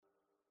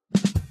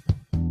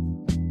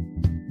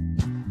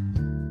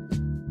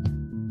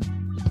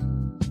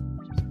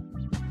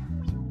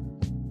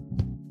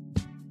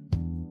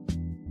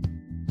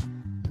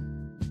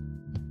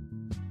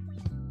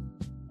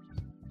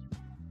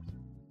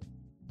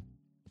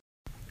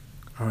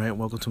All right,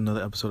 welcome to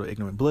another episode of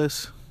Ignorant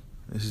Bliss.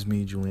 This is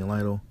me, Julian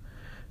Lytle,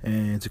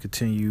 and to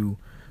continue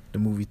the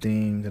movie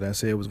theme that I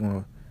said was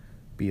going to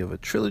be of a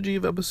trilogy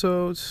of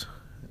episodes,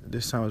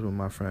 this time it's with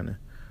my friend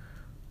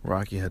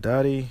Rocky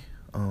Hadadi,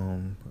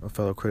 a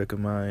fellow critic of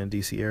mine in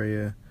DC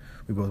area.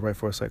 We both write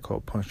for a site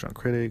called Punch Drunk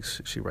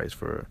Critics. She writes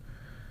for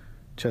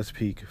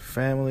Chesapeake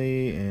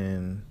Family,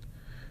 and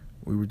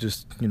we were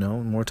just,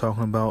 more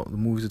talking about the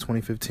movies of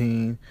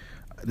 2015.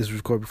 This was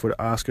recorded before the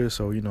Oscars,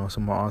 so,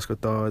 some of my Oscar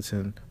thoughts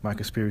and my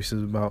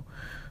conspiracies about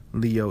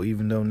Leo,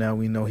 even though now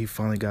we know he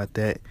finally got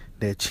that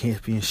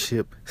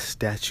championship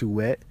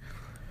statuette.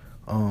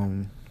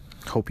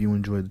 Hope you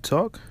enjoyed the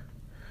talk,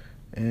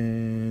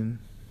 and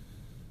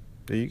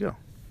there you go.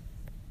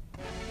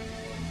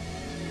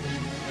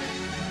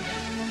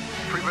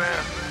 Free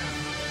band.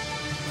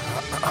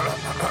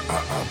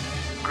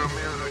 Good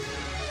music.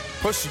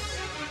 Push it.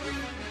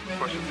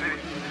 Push the city.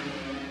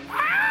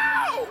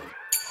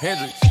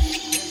 Hendrix.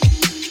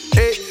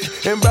 Hey,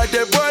 and back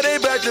that boy,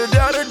 they back to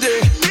down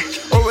today.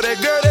 Over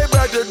that girl, they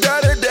back to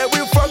down today.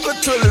 We fuck her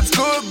till it's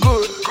good.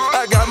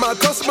 I got my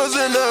customers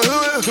in the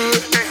hood.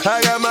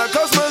 I got my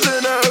customers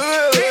in the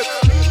hood.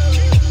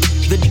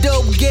 The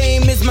dope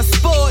game is my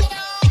sport.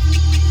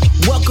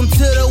 Welcome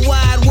to the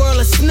wide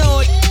world of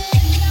snort.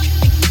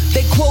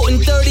 They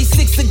quoting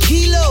 36 a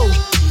kilo.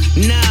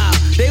 Nah,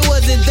 they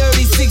wasn't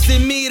 36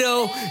 in me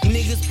though.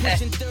 Niggas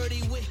pushing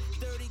 30 with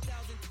 30,000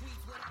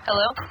 tweets.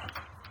 Hello?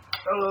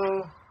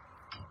 Hello.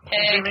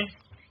 Hey. Jimmy?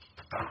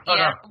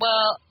 Yeah,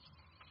 well,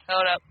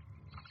 hold up.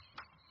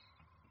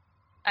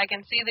 I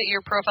can see that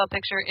your profile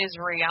picture is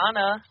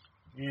Rihanna.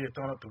 Yeah,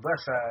 throwing up the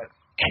west side.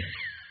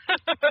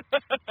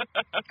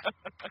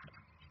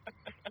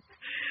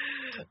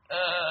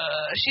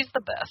 She's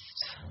the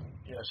best.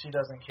 Yeah, she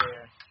doesn't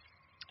care.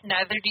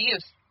 Neither do you.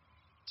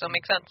 So it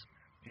makes sense.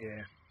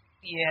 Yeah.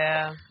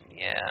 Yeah.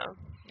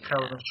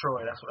 Helen of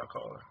Troy, that's what I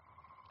call her.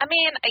 I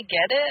mean, I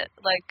get it.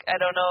 Like, I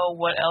don't know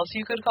what else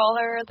you could call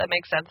her. That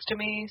makes sense to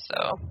me,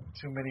 so.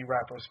 Too many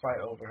rappers fight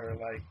over her,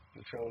 like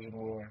the Trojan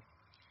War.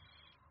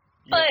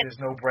 Yeah, But, there's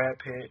no Brad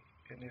Pitt,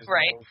 and there's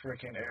right. no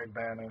freaking Eric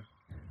Bana.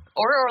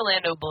 Or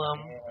Orlando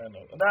Bloom.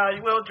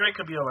 Well, Drake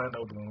could be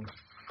Orlando Bloom.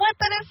 What?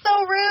 That is so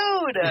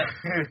rude.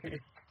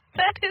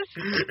 That is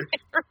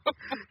terrible.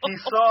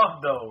 He's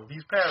soft, though.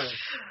 He's Paris.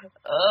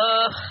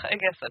 I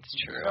guess that's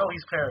true. No,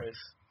 he's Paris.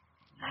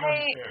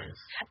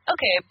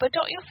 Okay, but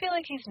don't you feel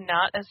like he's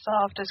not as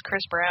soft as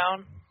Chris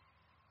Brown?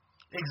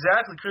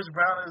 Exactly. Chris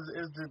Brown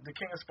is the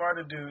King of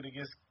Sparta dude that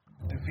gets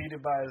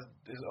defeated by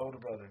his older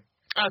brother.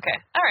 Okay.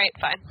 All right,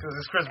 fine. Because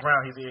it's Chris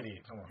Brown. He's an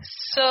idiot. Come on.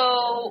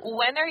 So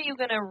when are you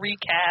going to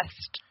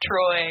recast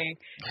Troy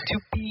to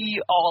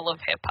be all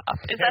of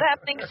hip-hop? Is that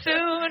happening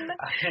soon?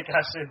 I think I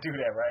should do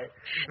that, right?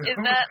 Is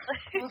that...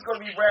 Who's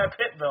going to be Brad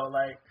Pitt, though?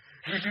 Like,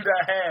 we do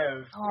not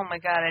have... Oh, my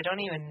God, I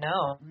don't even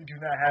know. We do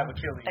not have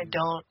Achilles. I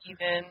don't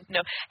even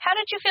know. How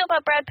did you feel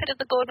about Brad Pitt at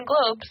the Golden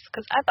Globes?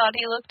 Because I thought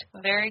he looked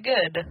very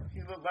good.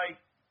 He looked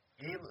like...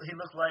 He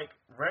looked like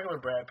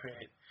regular Brad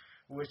Pitt,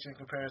 which in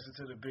comparison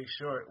to The Big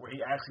Short, where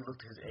he actually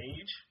looked his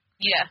age.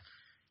 Yeah.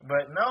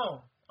 But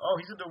no. Oh,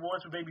 he's at the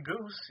awards for Baby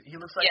Goose.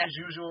 He looks like his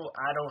usual,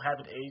 I don't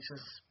have an age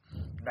since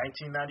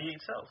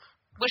 1998 self.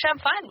 Which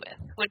I'm fine with,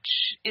 which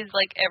is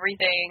like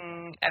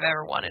everything I've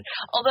ever wanted.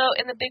 Although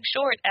in The Big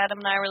Short, Adam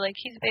and I were like,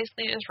 he's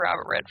basically just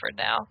Robert Redford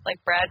now.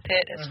 Like Brad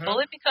Pitt has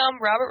fully become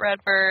Robert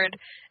Redford,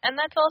 and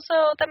that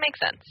makes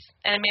sense.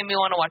 And it made me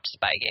want to watch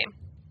Spy Game.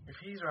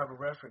 If he's Robert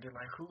Redford, then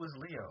like, who is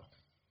Leo?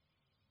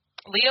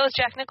 Leo is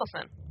Jack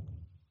Nicholson.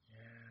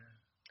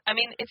 I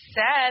mean, it's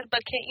sad,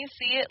 but can't you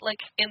see it,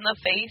 like, in the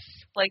face?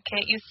 Like,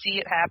 can't you see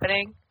it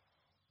happening?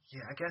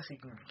 Yeah, I guess he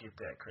can get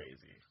that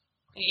crazy.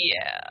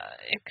 Yeah,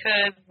 it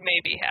could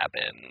maybe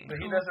happen.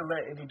 But he doesn't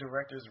let any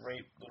directors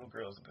rape little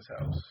girls in his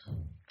house.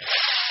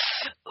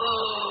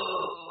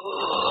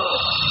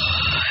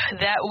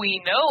 That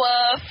we know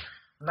of.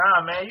 Nah,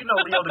 man, you know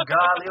Leo the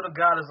God. Leo the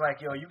God is like,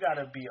 yo, you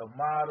gotta be a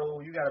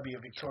model. You gotta be a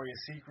Victoria's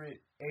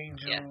Secret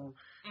angel.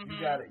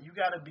 Yeah. You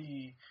gotta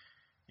be...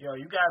 Yo,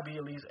 you gotta be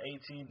at least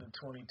 18 to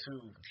 22.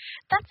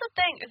 That's the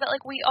thing, is that,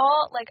 like, we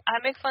all, like,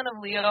 I make fun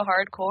of Leo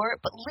hardcore,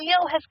 but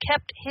Leo has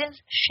kept his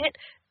shit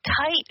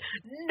tight.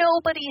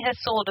 Nobody has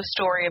sold a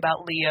story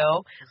about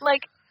Leo.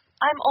 Like,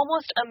 I'm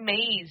almost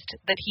amazed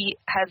that he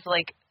has,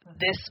 like,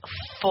 this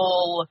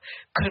full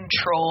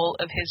control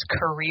of his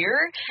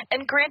career.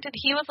 And granted,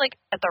 he was, like,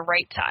 at the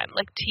right time.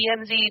 Like,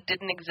 TMZ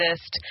didn't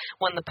exist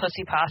when the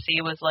Pussy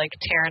Posse was, like,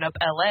 tearing up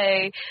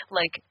LA.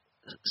 Like,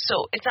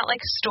 so it's not like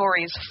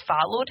stories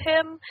followed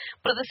him,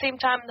 but at the same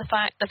time, the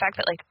fact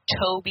that, like,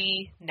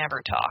 Toby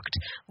never talked,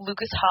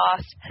 Lucas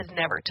Haas has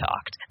never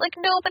talked, like,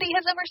 nobody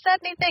has ever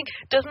said anything.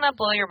 Doesn't that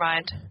blow your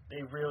mind?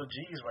 They real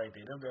G's right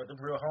there. They're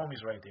real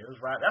homies right there.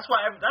 That's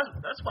why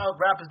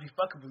rappers be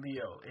fucking with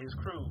Leo and his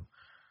crew,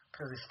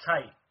 because it's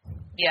tight.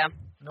 Yeah,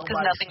 because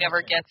nothing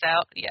ever gets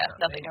out. Yeah,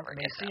 nothing ever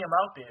gets out. They see him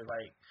out there,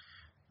 like,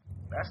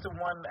 that's the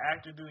one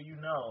actor dude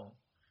you know.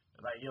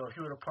 Like, yo, if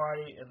you were at a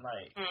party and,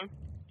 like,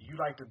 you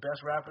like the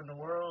best rapper in the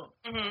world,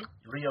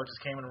 Leo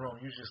just came in the room.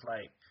 You was just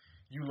like,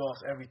 you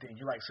lost everything.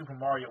 You're like Super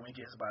Mario when he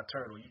gets by a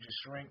turtle. You just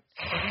shrink.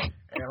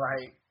 And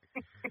like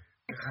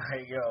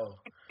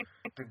yo,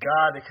 the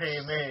God that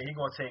came in, he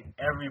gonna take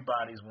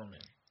everybody's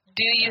woman.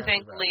 Do you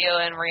think Leo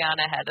and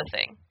Rihanna had a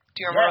thing? Do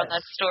you remember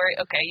that story?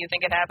 Okay, you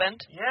think it happened?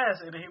 Yes,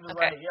 and he was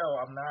like, yo,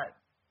 I'm not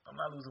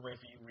losing weight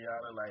for you,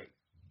 Rihanna. Like,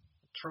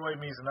 Troy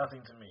means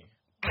nothing to me.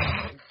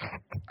 Like,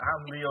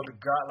 I'm Leo the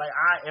God. Like,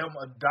 I am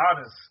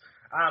Adonis.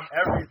 I'm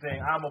everything.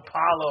 I'm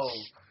Apollo.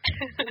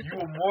 You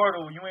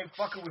immortal. You ain't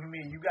fucking with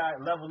me. You got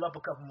to level up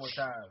a couple more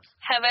times.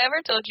 Have I ever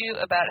told you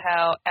about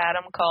how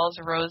Adam calls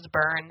Rose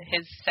Byrne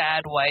his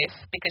sad wife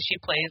because she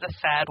plays a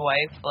sad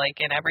wife, like,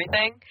 in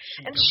everything?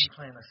 She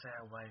playing a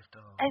sad wife,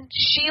 though. And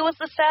she was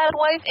the sad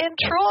wife in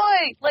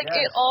Troy. Like,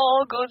 it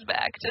all goes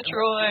back to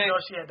Troy. You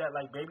know, she had that,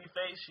 like, baby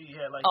face. She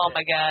had, like, oh,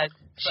 my God.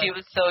 She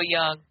was so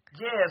young.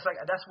 Yeah, it's like,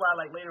 that's why,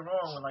 like, later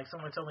on, when, like,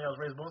 someone told me I was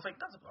raised bone, it's like,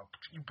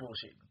 you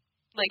bullshitting.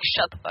 Like,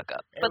 shut the fuck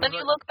up. But then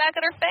you look back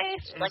at her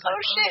face, like, oh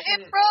shit,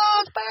 it's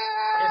Rose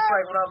Byrne. It's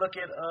like when I look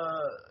at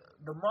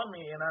The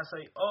Mummy and I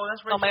say, oh,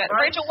 that's Rachel Weisz.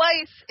 Rachel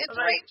Weisz. It's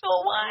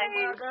Rachel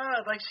Weisz. Oh my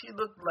God. Like, she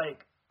looked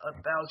like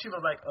she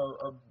looked like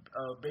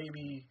a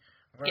baby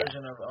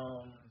version of,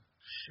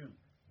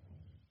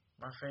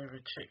 my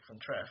favorite chick from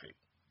Traffic.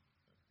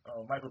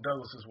 Michael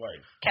Douglas's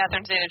wife.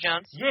 Catherine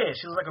Zeta-Jones. Yeah,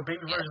 she was like a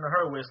baby version of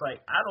her where it's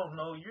like, I don't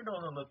know, you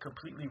don't look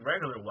completely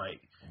regular white.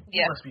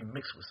 You must be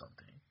mixed with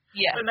something.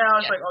 Yeah. But now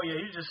it's like, oh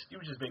yeah, you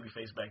were just baby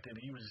face back then.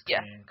 You was just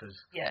tan because.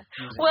 Yeah.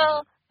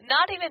 Well,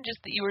 not even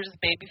just that you were just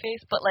baby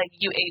face, but like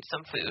you ate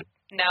some food.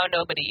 Now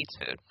nobody eats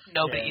food.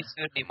 Nobody eats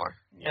food anymore.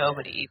 Yeah.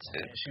 Nobody eats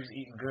food. Yeah, she was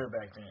eating good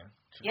back then.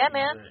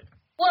 Man. Good.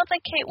 Well, it's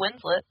like Kate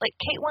Winslet. Like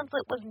Kate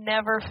Winslet was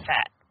never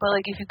fat, but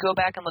like if you go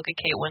back and look at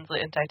Kate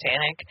Winslet in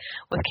Titanic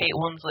with Kate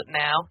Winslet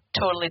now,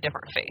 totally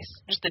different face.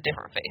 Just a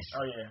different face.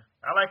 Oh yeah,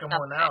 I like her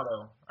more now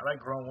though. I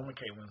like grown woman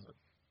Kate Winslet.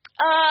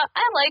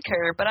 I like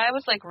her, but I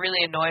was, like,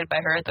 really annoyed by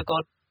her at the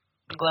Golden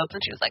Globes,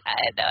 and she was like, I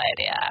had no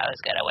idea I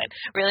was going to win.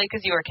 Really?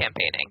 Because you were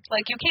campaigning.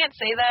 Like, you can't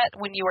say that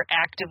when you were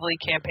actively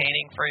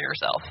campaigning for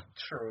yourself.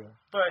 True.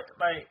 But,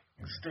 like,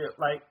 still,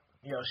 like,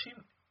 you know, she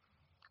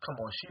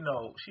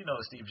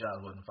knows Steve Jobs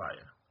wasn't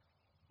fired.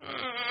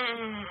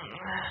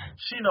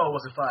 She know it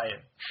wasn't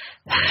fired.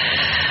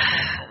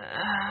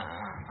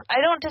 I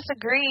don't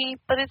disagree,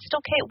 but it's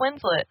still Kate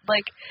Winslet.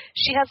 Like,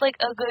 she has, like,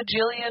 a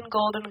gajillion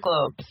Golden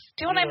Globes.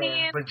 Do you know what I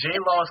mean? But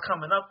J-Law's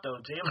coming up,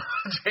 though.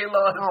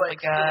 J-Law is,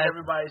 like, stealing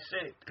everybody's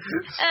shit.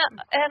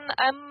 And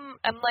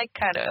I'm, like,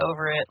 kind of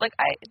over it. Like,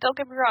 don't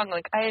get me wrong.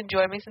 Like, I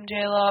enjoy me some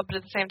J-Law, but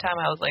at the same time,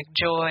 I was like,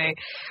 Joy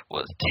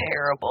was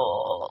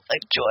terrible.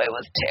 Like, Joy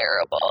was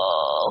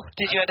terrible.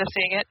 Did you end up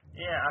seeing it?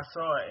 Yeah, I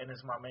saw it, and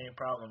it's my main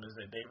problem is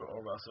that David O.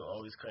 Russell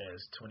always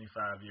casts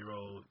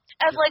 25-year-old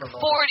as like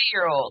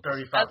 40-year-old,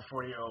 35 to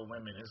 40-year-old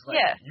women. It's like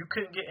you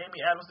couldn't get Amy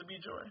Adams to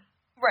be Joy,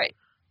 right?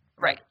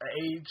 An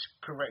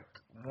age-correct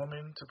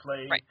woman to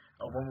play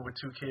a woman with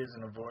 2 kids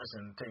and a divorce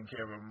and taking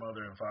care of her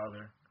mother and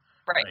father.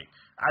 Right. Like,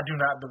 I do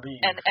not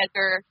believe. And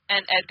Edgar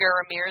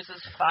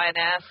Ramirez's fine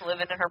ass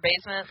living in her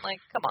basement. Like,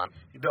 come on.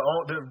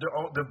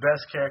 The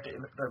best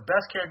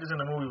characters in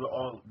the movie were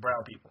all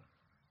brown people.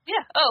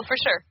 Yeah. Oh, for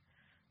sure.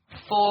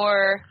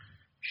 For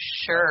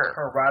sure.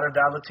 Her ride or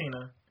die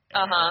Latina.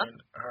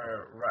 And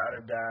her ride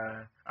or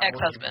die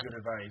ex-husband. Good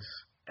advice.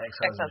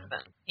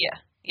 Ex-husband.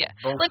 Yeah.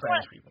 Both like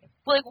Spanish people.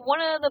 Like, one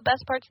of the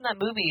best parts in that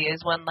movie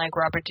is when, like,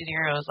 Robert De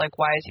Niro is like,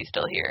 why is he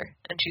still here?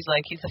 And she's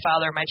like, he's the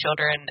father of my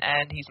children,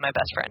 and he's my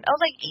best friend. I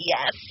was like,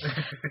 yes.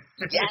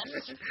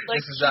 Yes.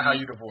 Like, this is not how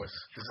you divorce.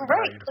 This is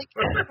right. Not how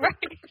you divorce.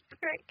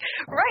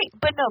 Right.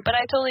 But no, but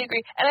I totally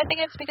agree. And I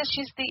think it's because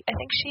I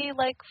think she,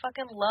 like,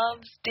 fucking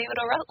loves David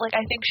O. Russell. Like,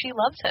 I think she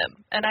loves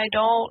him. And I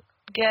don't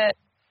get,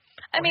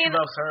 I mean. He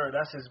loves her.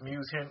 That's his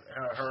muse, her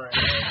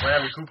and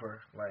Bradley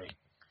Cooper. Like.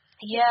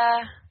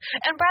 Yeah.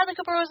 And Bradley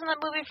Cooper was in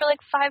that movie for like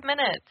 5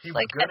 minutes. He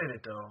was good at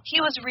it, though. He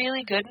was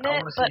really good in it,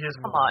 I want to see his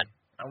come movie. on.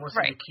 I want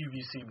to see the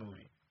QVC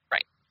movie.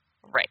 Right.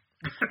 Right.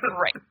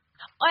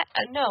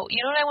 No,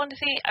 you know what I wanted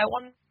to see? I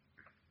wanted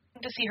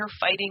to see her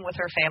fighting with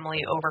her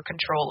family over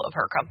control of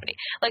her company.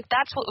 Like,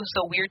 that's what was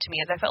so weird to me,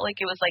 is I felt like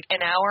it was like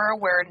an hour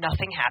where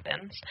nothing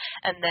happens,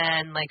 and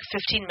then like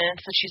 15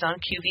 minutes that she's on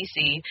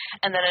QVC,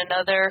 and then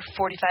another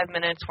 45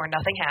 minutes where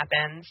nothing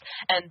happens,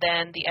 and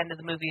then the end of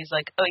the movie is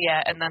like, oh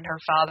yeah, and then her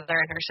father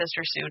and her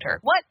sister sued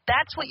her. What?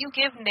 That's what you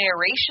give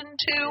narration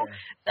to? Yeah.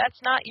 That's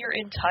not your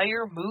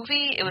entire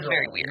movie? It was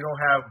very weird. You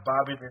don't have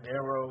Bobby De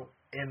Niro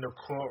in the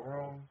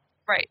courtroom.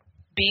 Right.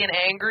 Being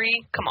angry?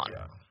 Come on.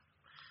 Yeah.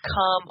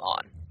 Come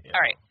on. Yeah.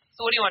 All right.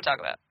 So what do you want to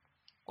talk about?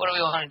 What do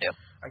we want to do?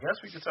 I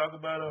guess we could talk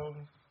about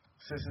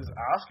since it's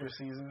Oscar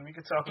season, we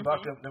could talk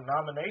about the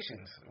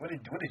nominations. What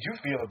did you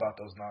feel about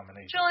those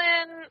nominations?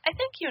 Julian, I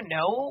think you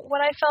know what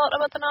I felt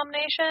about the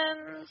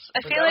nominations. I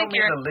feel like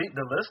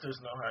the listeners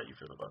know how you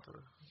feel about the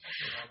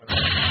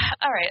nominations.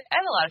 All right. I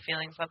have a lot of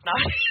feelings about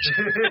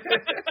nominations.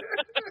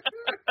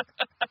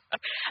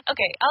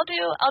 Okay,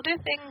 I'll do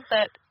things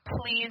that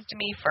pleased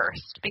me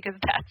first, because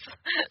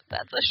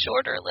that's a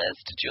shorter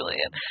list,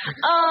 Julian.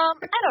 I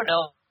don't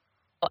know.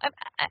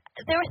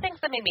 there were things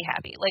that made me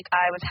happy. Like,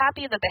 I was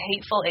happy that The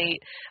Hateful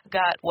Eight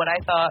got what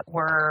I thought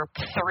were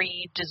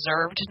 3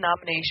 deserved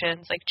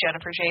nominations, like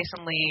Jennifer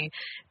Jason Leigh,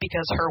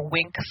 because her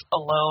winks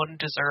alone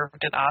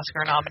deserved an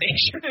Oscar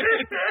nomination.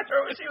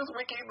 She was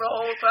winking the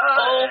whole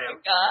time.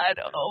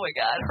 Oh my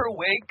god, her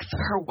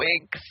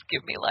winks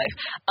give me life.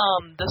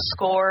 The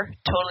score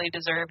totally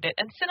deserved it,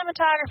 and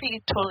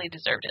cinematography totally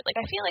deserved it. Like,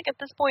 I feel like at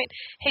this point,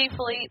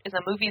 Hateful Eight is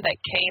a movie that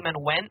came and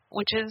went,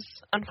 which is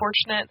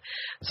unfortunate,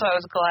 so I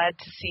was glad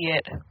to see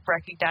it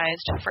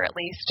recognized for at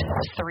least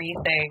 3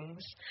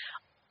 things.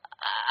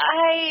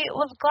 I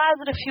was glad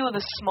that a few of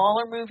the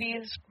smaller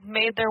movies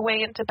made their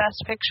way into Best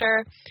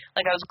Picture.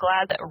 Like, I was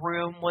glad that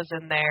Room was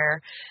in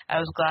there. I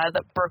was glad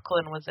that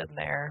Brooklyn was in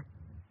there.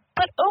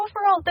 But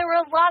overall, there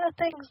were a lot of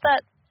things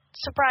that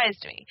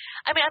surprised me.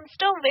 I mean, I'm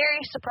still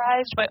very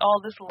surprised by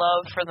all this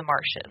love for The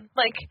Martian.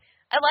 Like,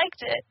 I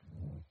liked it,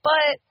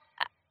 but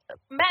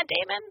Matt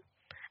Damon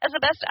as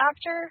the Best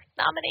Actor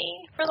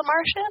nominee for The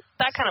Martian,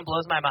 that kind of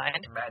blows my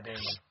mind. Matt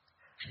Damon.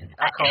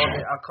 I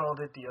called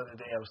it the other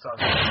day. I was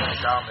talking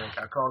to Dominic.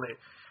 I called it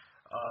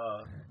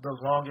the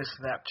longest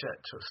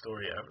Snapchat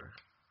story ever.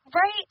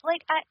 Right?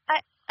 Like,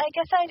 I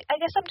guess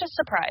I'm just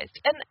surprised.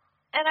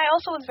 And I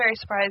also was very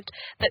surprised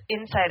that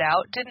Inside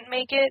Out didn't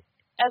make it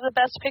as a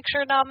Best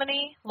Picture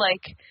nominee.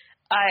 Like,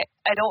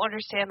 I don't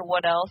understand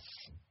what else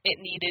it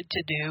needed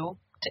to do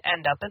to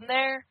end up in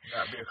there.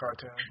 Not be a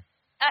cartoon.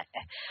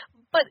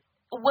 But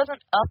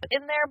wasn't Up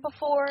in there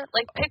before?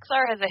 Like,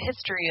 Pixar has a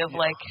history of,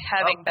 like,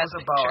 having Up Best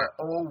was Picture. about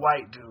an old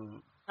white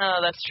dude.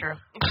 Oh, that's true.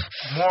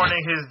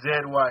 Mourning his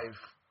dead wife.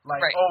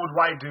 Like, right. Old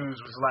white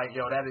dudes was like,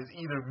 yo, that is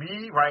either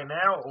me right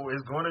now or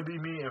it's going to be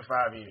me in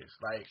 5 years.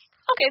 Like.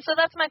 Okay, so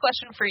that's my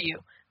question for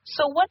you.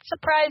 So what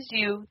surprised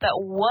you that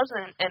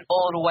wasn't an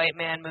old white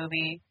man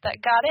movie that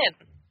got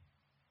in?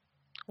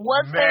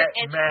 Was there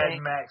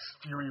anything? Mad Max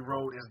Fury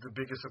Road is the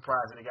biggest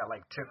surprise, and it got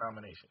like 10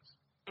 nominations.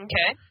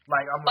 Okay.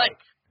 Like,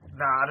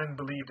 I didn't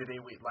believe that they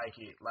would like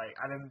it. Like,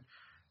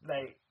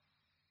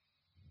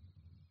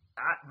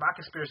 my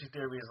conspiracy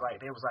theory is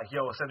like, they was like,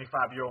 yo, a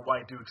 75-year-old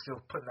white dude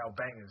still putting out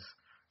bangers.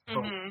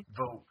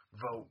 Vote.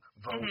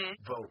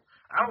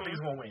 I don't think he's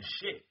going to win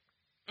shit.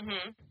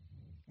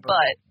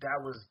 But that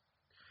was,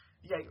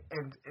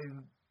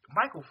 and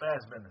Michael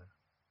Fassbender.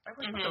 I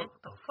was like,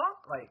 what the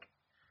fuck? Like,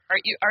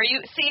 Are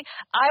you, see,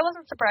 I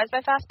wasn't surprised by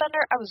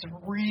Fassbender. I was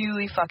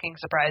really fucking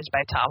surprised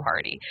by Tom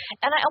Hardy.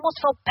 And I almost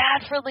felt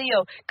bad for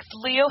Leo, because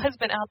Leo has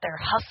been out there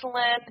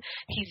hustling.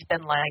 He's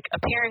been, like,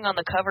 appearing on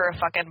the cover of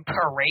fucking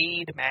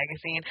Parade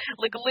magazine.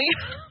 Like,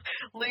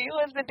 Leo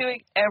has been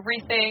doing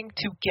everything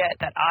to get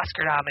that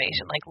Oscar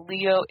nomination. Like,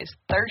 Leo is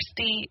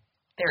thirsty.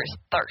 There is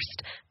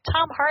thirst.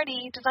 Tom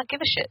Hardy does not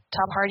give a shit.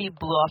 Tom Hardy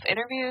blew off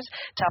interviews.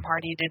 Tom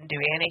Hardy didn't do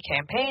any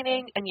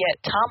campaigning, and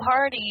yet Tom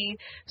Hardy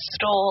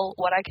stole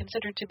what I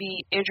consider to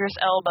be Idris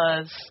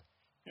Elba's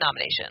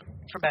nomination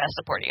for Best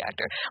Supporting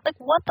Actor. Like,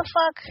 what the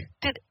fuck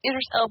did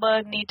Idris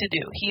Elba need to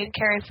do? He and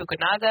Cary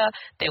Fukunaga,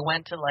 they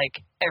went to,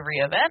 like, every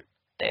event.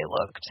 They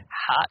looked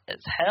hot as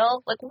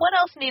hell. Like, what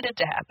else needed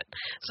to happen?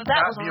 So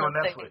that was one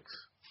of the things.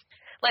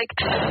 Like,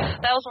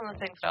 that was one of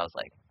the things that I was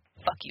like,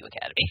 fuck you,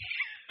 Academy.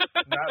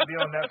 Not be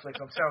on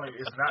Netflix. I'm telling you,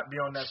 it's not be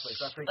on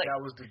Netflix. I think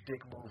that was the dick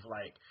move.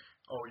 Like,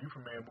 oh, you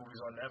premiere movies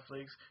on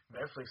Netflix.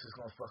 Netflix is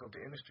gonna fuck up the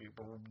industry.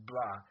 Blah blah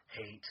blah.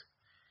 Hate.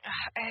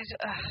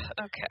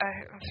 Okay.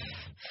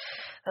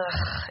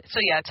 So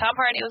yeah, Tom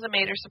Hardy was a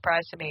major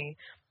surprise to me.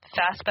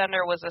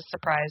 Fassbender was a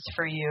surprise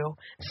for you.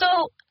 So,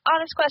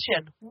 honest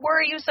question: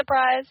 were you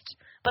surprised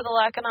by the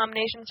lack of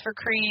nominations for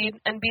Creed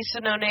and Beast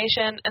of No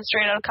Nation and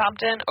Straight Outta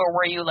Compton, or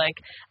were you like,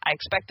 I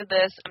expected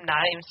this, I'm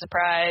not even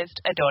surprised,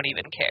 I don't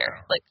even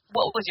care? Like,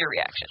 what was your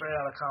reaction? Straight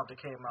Outta Compton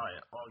came out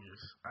in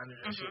August. I knew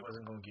that shit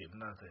wasn't gonna get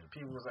nothing.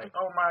 People was like,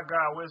 oh my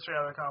god, where's Straight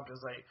Outta Compton?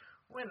 It's like,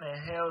 when the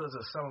hell does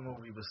a summer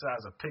movie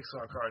besides a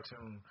Pixar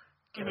cartoon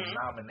get a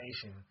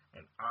nomination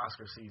in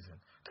Oscar season?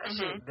 That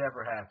shit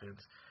never happens.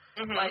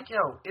 Like,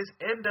 yo, it's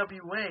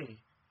NWA.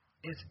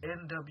 It's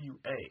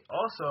NWA.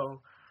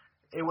 Also,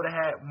 it would have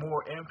had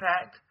more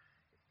impact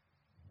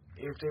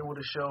if they would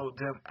have showed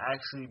them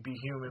actually be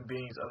human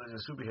beings other than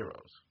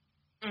superheroes.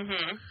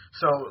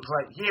 So it's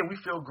like, yeah, we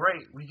feel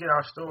great. We get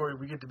our story.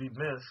 We get to be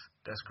missed.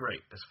 That's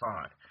great. That's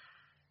fine.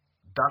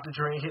 Dr.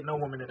 Dre ain't hit no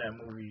woman in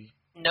that movie.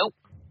 Nope.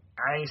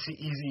 I ain't see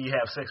Eazy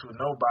have sex with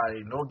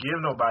nobody, nor give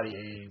nobody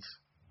AIDS,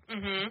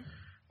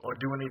 or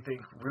do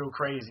anything real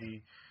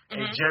crazy.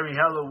 And Jerry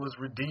Heller was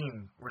a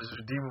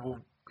redeemable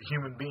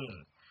human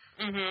being.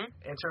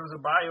 In terms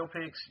of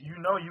biopics, you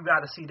know you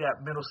got to see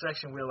that middle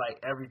section where, like,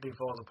 everything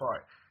falls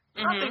apart.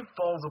 Nothing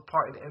falls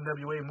apart in the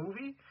NWA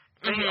movie.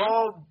 They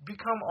all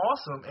become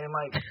awesome, and,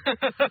 like,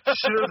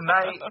 Suge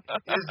Knight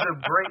is the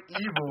great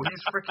evil.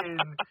 He's freaking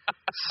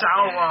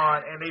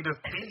Sauron, and they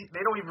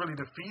don't even really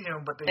defeat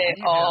him, but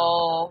they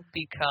all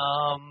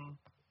become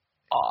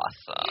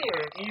awesome.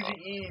 Yeah,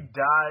 Eazy-E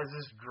dies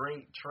this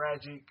great,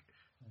 tragic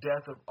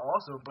death of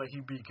awesome, but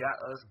he begot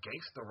us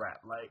gangster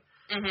rap. Like,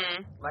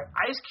 like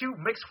Ice Cube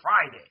makes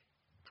Friday.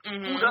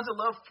 Who doesn't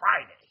love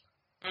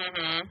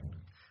Friday?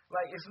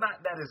 Like, it's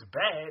not that it's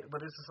bad,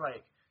 but it's just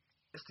like,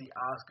 it's the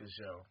Oscars,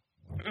 yo.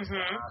 It's the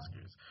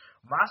Oscars.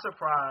 My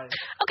surprise.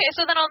 Okay,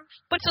 so then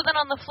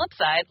on the flip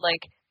side,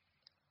 like,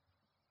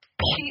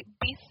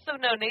 Beasts of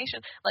No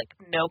Nation, like,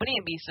 nobody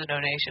in Beasts of No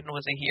Nation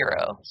was a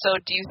hero. So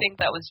do you think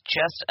that was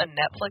just a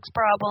Netflix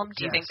problem?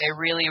 Do you think they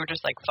really were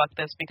just like, fuck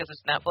this because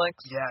it's Netflix?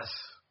 Yes.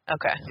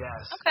 Okay.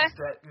 Yes. Okay. It's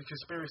that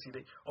conspiracy.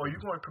 You're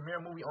going to premiere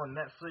a movie on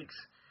Netflix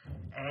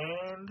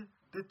and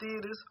the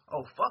theaters?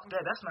 Oh, fuck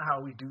that. That's not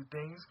how we do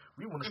things.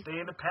 We want to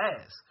stay in the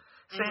past.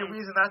 Same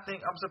reason I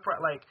think I'm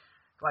surprised, like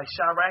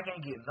Chirac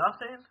ain't get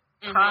nothing,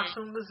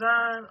 costume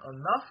design or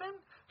nothing.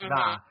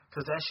 Nah,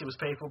 because that shit was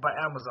paid for by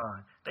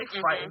Amazon. They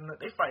fighting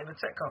the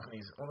tech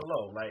companies on the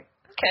low. Like,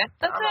 okay,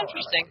 that's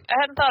interesting. I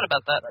hadn't thought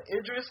about that. Like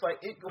Idris,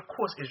 of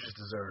course Idris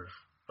deserves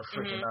a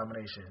freaking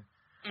nomination.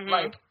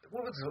 Like,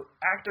 what was the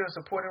actor in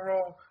supporting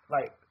role?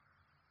 The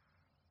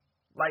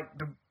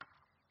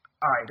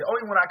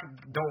only one I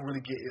don't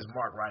really get is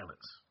Mark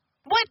Rylance.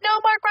 What? No,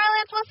 Mark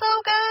Rylance was so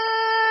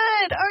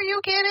good. Are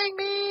you kidding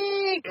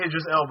me?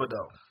 Idris Elba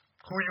though.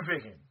 Who are you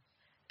picking?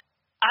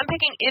 I'm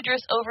picking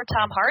Idris over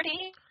Tom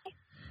Hardy.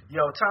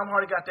 Yo, Tom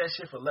Hardy got that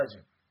shit for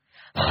Legend.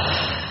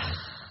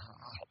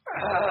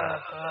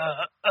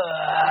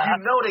 You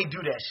know they do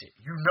that shit.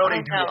 You know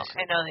they do that shit.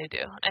 I know they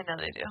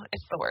do.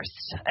 It's the worst.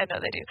 I know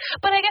they do.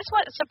 But I guess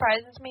what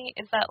surprises me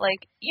is that,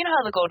 like, you know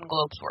how the Golden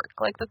Globes work.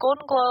 Like, the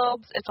Golden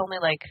Globes, it's only,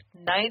 like,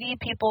 90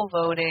 people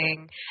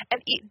voting. And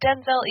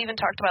Denzel even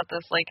talked about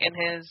this, like, in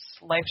his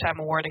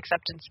Lifetime Award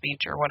acceptance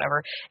speech or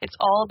whatever. It's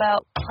all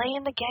about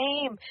playing the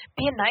game,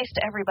 being nice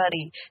to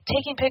everybody,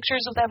 taking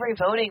pictures with every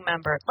voting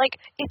member. Like,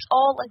 it's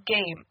all a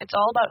game. It's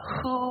all about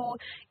who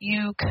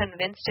you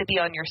convince to be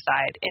on your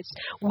side. It's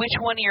which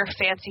one of your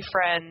fancy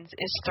friends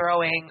is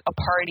throwing a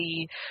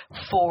party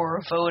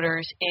for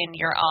voters in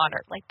your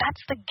honor. Like,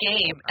 that's the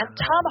game. And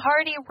Tom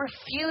Hardy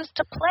refused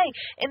to play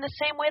in the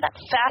same way that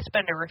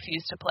Fassbender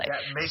refused to play.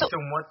 That makes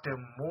them want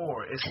them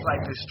more. It's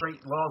like the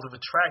straight laws of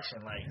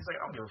attraction. Like, he's like,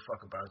 I don't give a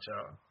fuck about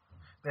y'all.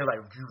 They're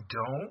like, you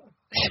don't?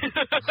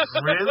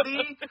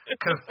 Really?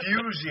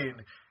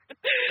 Confusion.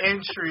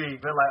 Intrigue.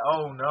 They're like,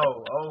 oh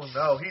no.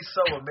 He's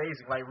so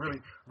amazing. Like,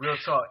 really, real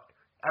talk.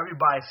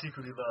 Everybody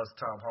secretly loves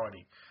Tom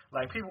Hardy.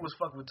 Like, people was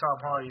fucking with Tom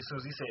Hardy as soon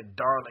as he said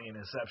darling in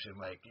Inception.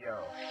 Like, yo.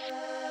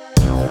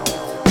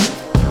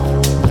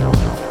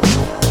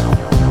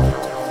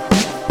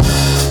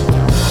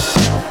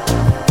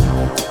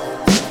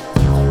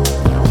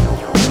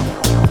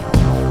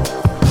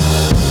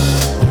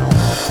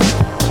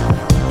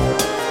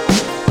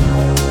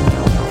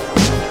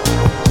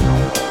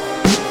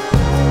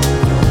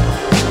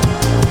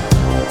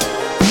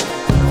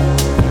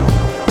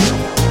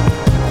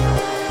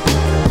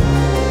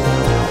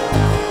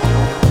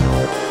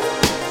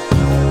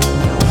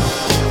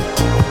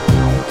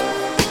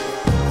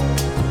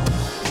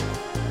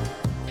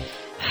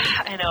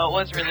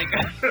 Was really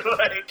good.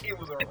 Like, it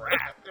was a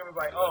rap. It was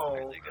like, oh,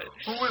 really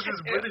who is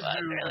this British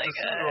dude with the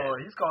suit on?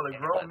 He's calling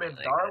grown men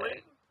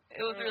darling.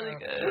 It was really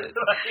good.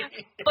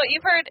 But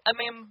you've heard,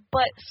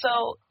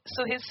 so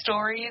his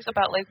stories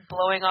about, like,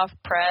 blowing off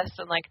press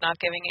and, like, not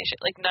giving a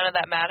shit, like, none of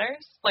that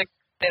matters? Like,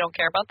 they don't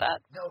care about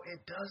that? No,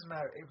 it does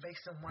matter. It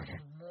makes them want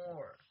him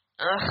more.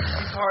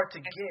 He's hard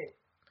to get.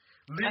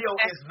 Leo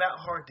is not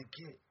hard to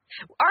get.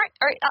 All right,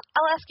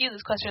 I'll ask you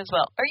this question as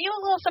well. Are you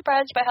a little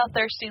surprised by how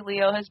thirsty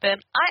Leo has been?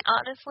 I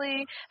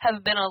honestly have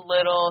been a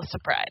little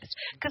surprised.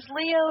 Because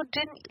Leo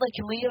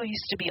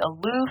used to be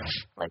aloof.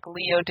 Like,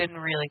 Leo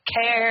didn't really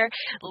care.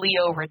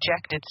 Leo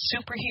rejected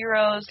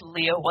superheroes.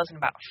 Leo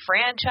wasn't about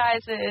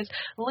franchises.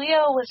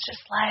 Leo was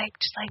just like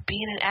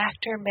being an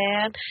actor,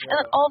 man. Yeah.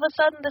 And then all of a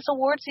sudden, this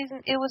award season,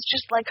 it was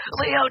just like,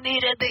 Leo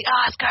needed the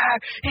Oscar.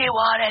 He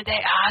wanted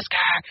the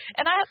Oscar.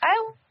 And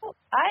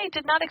I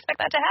did not expect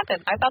that to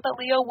happen. I thought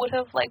that Leo would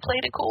have, like,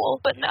 played it cool,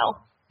 but no.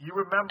 You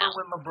remember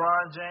when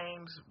LeBron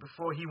James,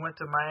 before he went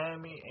to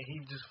Miami, and he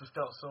just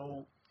felt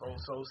so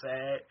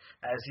sad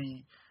as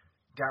he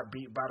got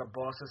beat by the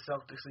Boston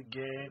Celtics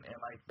again, and,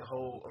 like, the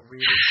whole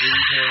arena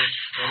booed him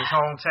in his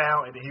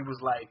hometown, and then he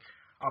was like,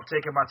 I'm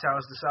taking my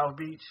talents to South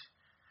Beach.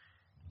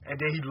 And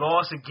then he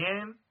lost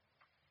again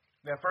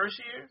that first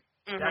year.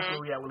 That's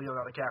where we at with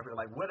Leonardo DiCaprio.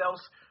 Like, what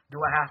else do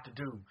I have to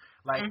do?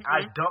 Like,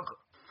 I dunk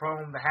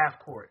from the half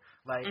court.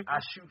 Like, I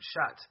shoot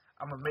shots.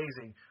 I'm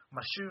amazing.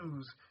 My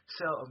shoes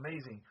sell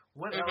amazing.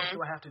 What else do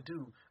I have to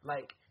do?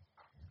 Like,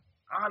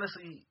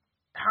 honestly,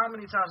 how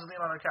many times does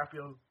Leonardo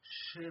DiCaprio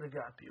should have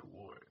got the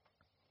award?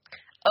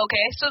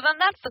 Okay, so then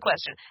that's the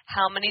question.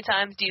 How many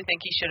times do you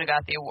think he should have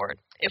got the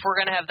award? If we're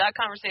going to have that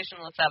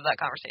conversation, let's have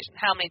that conversation.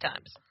 How many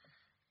times?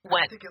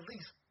 When? I think at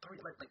least 3.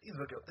 Like, he's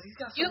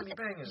got so many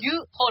bangers.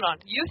 Hold on.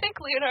 You think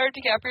Leonardo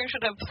DiCaprio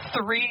should have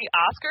 3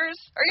 Oscars?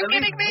 Are you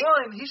kidding me?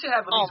 One. He should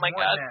have at least one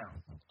now.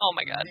 Oh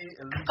my God.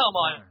 Come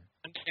on,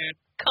 dude.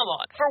 Come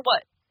on. For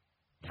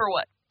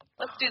what?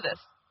 Let's do this.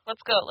 Let's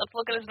go. Let's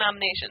look at his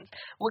nominations.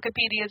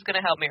 Wikipedia is going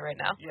to help me right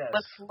now. Yes.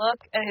 Let's look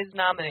at his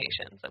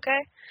nominations,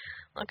 okay?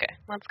 Okay,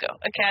 let's go.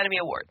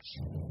 Academy Awards.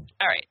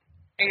 All right.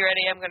 Are you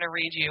ready? I'm going to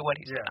read you what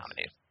he's been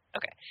nominated.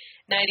 Okay.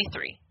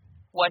 93.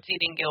 What's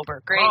Eating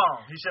Gilbert? Great.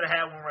 He should have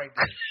had one right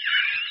there.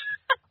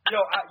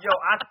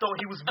 I thought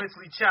he was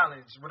mentally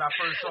challenged when I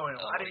first saw him.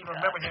 I didn't even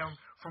remember him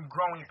from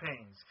Growing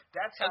Pains.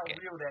 That's how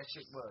real that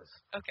shit was.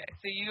 Okay,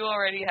 so you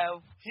already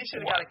have. He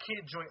should have got a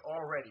kid joint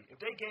already. If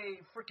they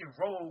gave freaking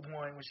Rogue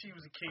one when she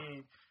was a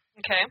kid.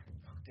 Okay.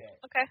 Fuck that.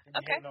 Okay.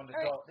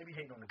 They be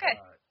hating on the God.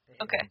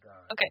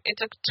 Okay. It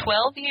took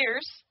 12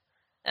 years,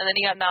 and then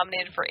he got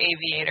nominated for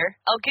Aviator.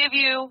 I'll give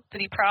you that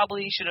he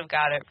probably should have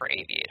got it for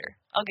Aviator.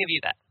 I'll give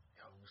you that.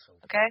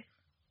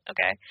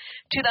 Okay.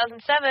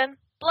 2007.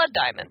 Blood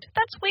Diamond.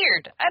 That's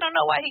weird. I don't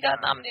know why he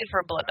got nominated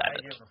for a Blood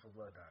Diamond.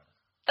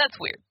 That's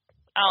weird.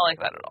 I don't like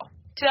that at all.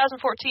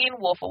 2014,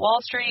 Wolf of Wall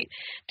Street.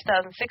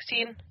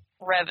 2016,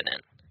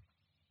 Revenant.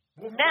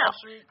 Wolf of Wall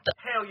Street?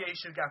 Hell yeah, you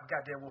should have got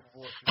goddamn Wolf of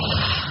Wall Street.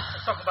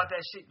 I was talking about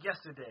that shit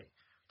yesterday.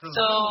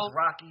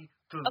 Rocky.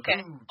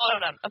 Okay,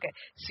 hold on. Okay,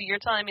 so you're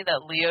telling me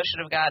that Leo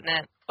should have gotten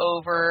it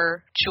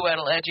over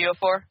Chiwetel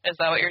Ejiofor? Is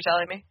that what you're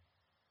telling me?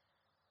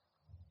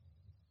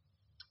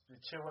 Did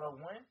Chiwetel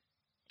win?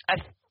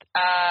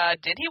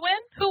 Did he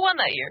win? Who won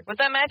that year? Was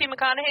that Matthew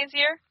McConaughey's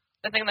year?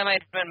 I think that might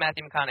have been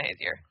Matthew McConaughey's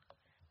year.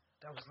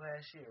 That was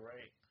last year,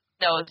 right?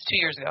 No, it was 2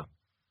 years ago.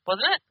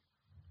 Wasn't it?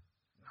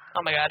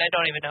 Oh my god, I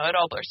don't even know. It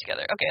all blurs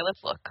together. Okay,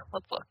 let's look.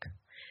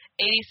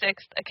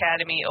 86th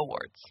Academy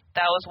Awards.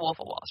 That was Wolf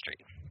of Wall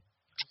Street.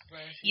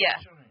 Yeah.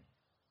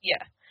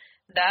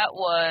 That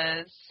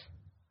was...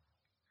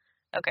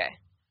 Okay.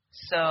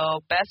 So,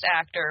 Best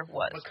Actor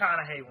was...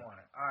 McConaughey won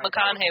it. All right.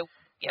 McConaughey.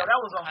 Yeah.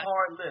 That was a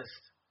hard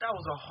list. That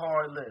was a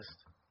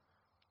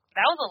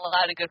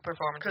lot of good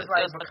performances.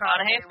 Like, it was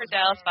McConaughey for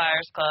Dallas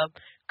Buyers Club,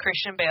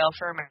 Christian Bale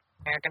for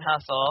American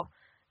Hustle,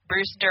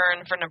 Bruce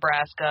Dern for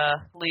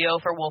Nebraska,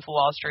 Leo for Wolf of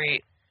Wall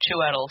Street,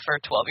 Chiwetel for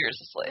 12 Years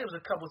a Slave. There was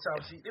a couple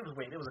times there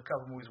was a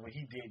couple movies where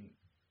he didn't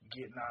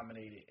get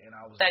nominated, and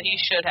I was that he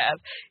should have.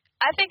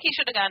 I think he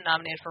should have gotten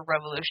nominated for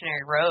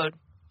Revolutionary Road.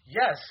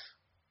 Yes.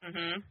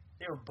 Mhm.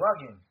 They were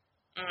bugging.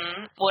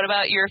 Mhm. What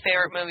about your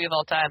favorite movie of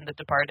all time, The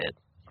Departed?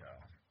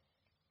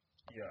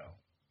 Yo.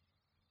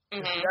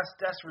 Mm-hmm. See,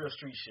 that's real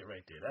street shit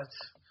right there. That's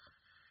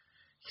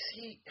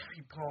they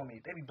be blowing me.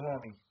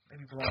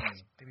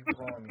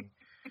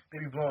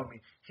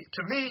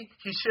 To me,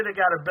 he should have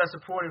got a Best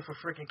Supporting for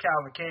freaking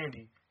Calvin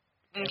Candy.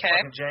 Okay.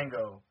 And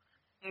Django.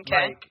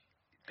 Okay. Like,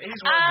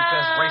 he's one of the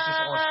best racists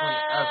on screen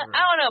ever. I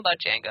don't know about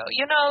Django.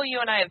 You know, you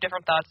and I have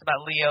different thoughts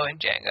about Leo and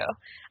Django.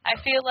 I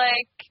feel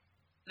like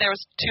there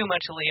was too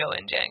much Leo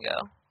in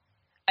Django.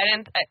 I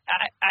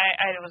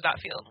was not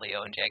feeling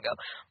Leo and Django.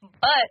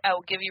 But I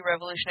will give you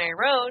Revolutionary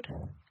Road.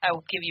 I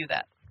will give you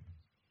that.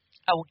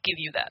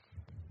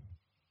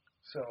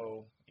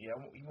 So, yeah,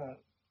 you won't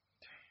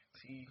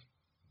see.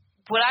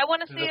 What I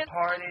want to see is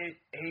Departed,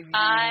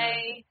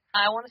 Aviator.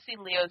 I want to see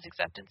Leo's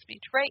acceptance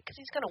speech, right? Because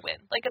he's going to win.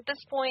 Like, at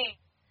this point,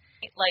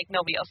 like,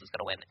 nobody else is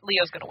going to win.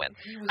 Leo's going to win.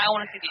 I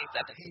want to see the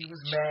acceptance speech. He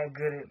was mad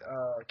good at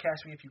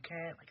Catch Me If You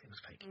Can. Like, he was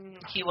faking.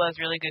 He was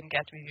really good in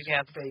Catch Me If You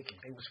Can.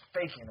 They was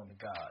faking on the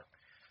God.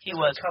 He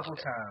was. A couple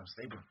times.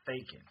 They've been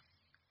faking.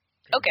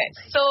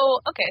 So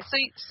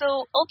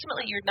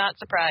ultimately you're not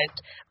surprised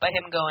by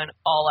him going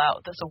all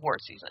out this award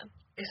season.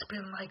 It's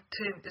been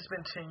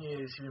 10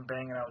 years he's been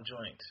banging out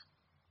joints.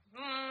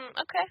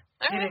 Okay.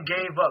 He didn't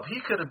gave up.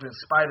 He could have been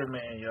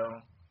Spider-Man,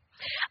 yo.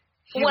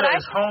 He let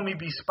his homie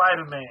be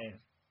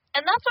Spider-Man.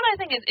 And that's what I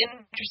think is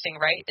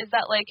interesting, right? Is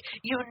that, like,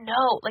 you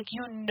know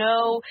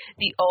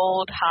the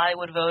old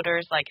Hollywood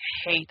voters, like,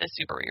 hate the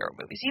superhero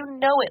movies. You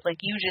know it. Like,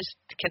 you just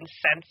can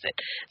sense it.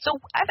 So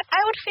I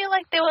would feel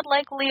like they would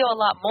like Leo a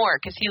lot more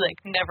because he,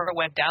 like, never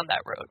went down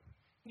that road.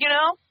 You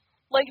know?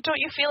 Like, don't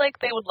you feel like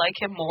they would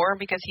like him more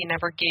because he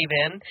never gave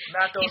in?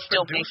 Not those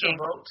producer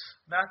votes.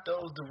 Not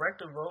those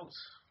director votes.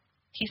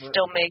 He's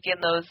still making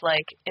those,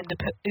 like,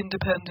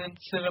 independent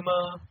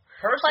cinema.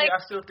 Personally, I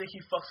still think he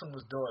fucks on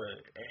his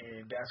daughter,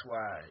 and that's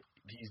why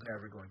he's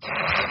never going to get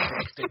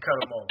it. They cut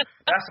him off.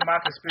 That's my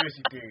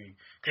conspiracy theory,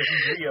 because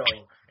he's Leo,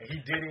 and he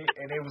did it,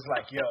 and it was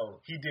like, yo,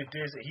 he did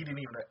this, and he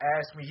didn't even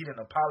ask me, he didn't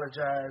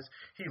apologize,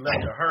 he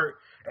left it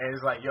hurt, and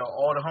it's like, yo,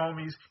 all the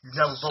homies, you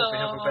never vote for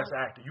him for Best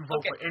Actor. You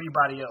vote for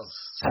anybody else.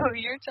 So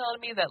you're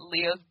telling me that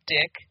Leo's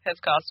dick has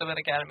cost him an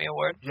Academy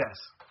Award? Yes.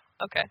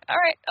 Okay. All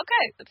right.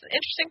 Okay. That's an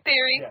interesting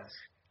theory. Yes.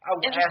 I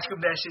would ask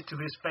him that shit to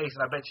his face,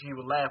 and I bet you he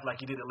would laugh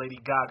like he did at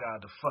Lady Gaga,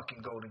 the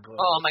fucking Golden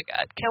Globes. Oh, my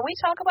God. Can we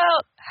talk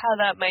about how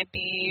that might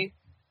be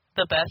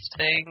the best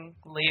thing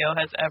Leo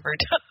has ever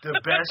done?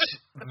 The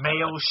best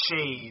male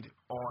shade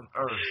on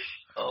earth.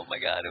 Oh, my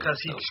God. Because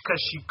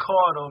she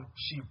caught him,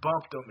 she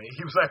bumped him, and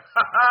he was like,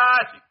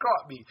 ha-ha, she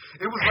caught me.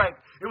 It was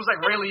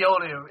like Ray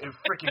Liotta and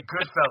freaking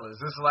Goodfellas.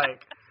 It's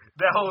like...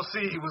 That whole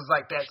scene was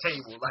like that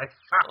table. Like,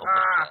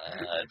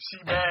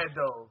 she mad,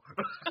 though.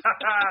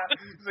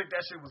 He's like, that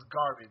shit was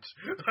garbage.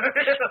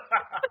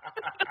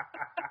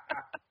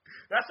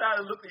 That's how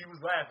it looked. He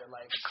was laughing.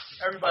 Like,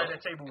 everybody at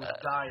that table was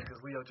dying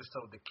because Leo just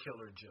told the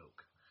killer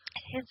joke.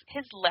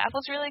 His laugh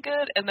was really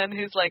good, and then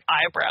his, like,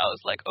 eyebrows,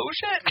 like, oh,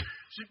 shit.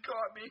 She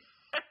caught me.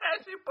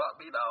 She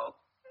bumped me, though.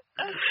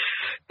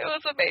 It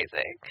was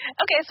amazing.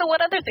 Okay, so what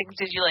other things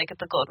did you like at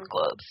the Golden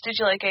Globes? Did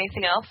you like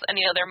anything else?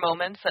 Any other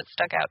moments that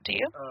stuck out to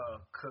you?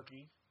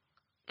 Cookie.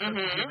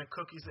 Giving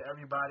cookies to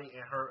everybody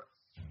and her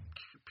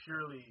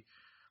purely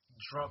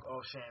drunk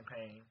off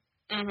champagne.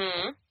 And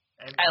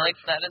I liked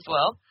that as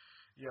well.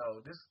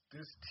 Yo, this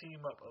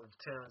team up of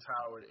Terrence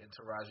Howard and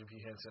Taraji P.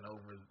 Henson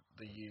over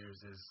the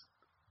years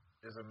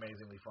is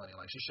amazingly funny.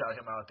 Like, she shot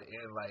him out at the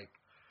end like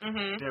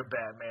they're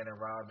Batman and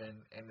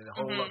Robin, and then the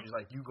whole up is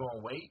like, you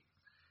gonna wait?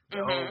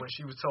 When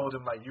she was told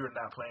him, like, you're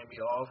not playing me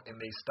off, and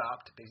they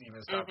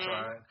even stopped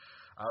trying.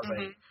 I was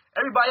like,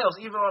 everybody else,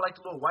 even all like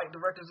the little white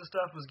directors and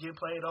stuff, was getting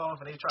played off,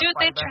 and they tried to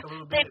fight back a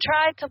little bit. They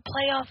tried to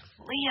play off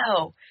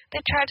Leo.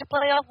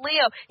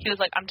 He was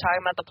like, I'm talking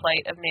about the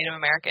plight of Native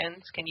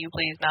Americans. Can you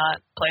please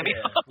not play me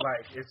off?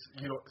 Like, it's,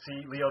 see,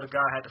 Leo the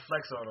guy had to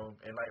flex on him,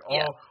 and like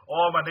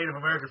all my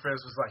Native American friends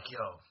was like,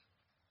 yo,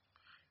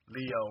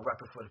 Leo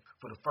rapping for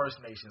the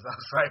First Nations. I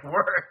was like,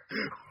 word.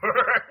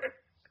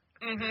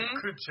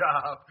 Good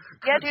job.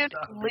 Dude,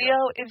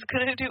 Leo is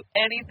going to do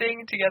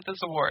anything to get this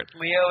award.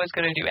 Leo is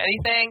going to do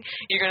anything.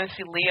 You're going to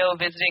see Leo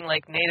visiting,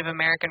 like, Native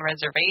American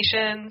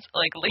reservations.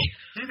 Like, Leo.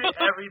 He did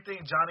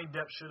everything Johnny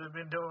Depp should have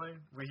been doing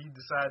when he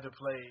decided to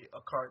play a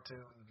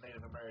cartoon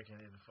Native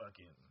American in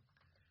fucking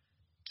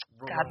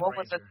God, what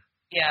was it?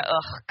 Yeah,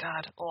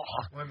 God.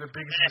 One of the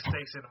biggest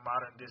mistakes in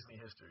modern Disney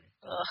history.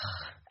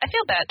 I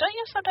feel bad. Don't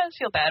you sometimes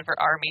feel bad for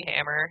Armie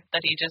Hammer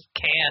that he just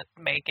can't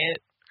make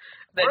it?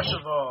 First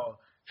of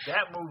all,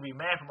 that movie,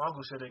 Man from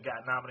U.N.C.L.E. should have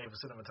got nominated for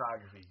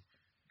cinematography.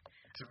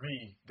 To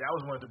me, that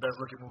was one of the best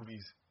looking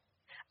movies.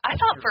 I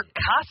thought for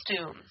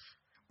costumes,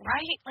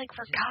 right? Like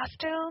for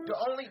costumes. The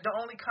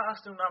only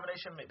costume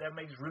nomination that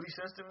makes really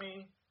sense to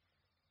me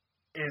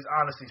is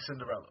honestly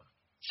Cinderella.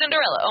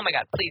 Oh my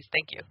God! Please,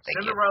 thank you.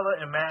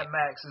 Cinderella and Mad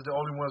Max is the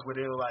only ones where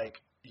they're like,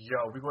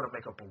 yo, we're going to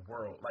make up a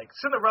world. Like,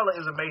 Cinderella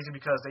is amazing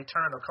because they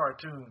turn a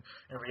cartoon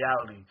in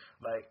reality.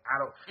 Like, I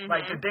don't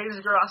like the Danish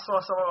Girl. I saw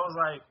someone, I was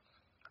like,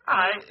 all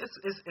right,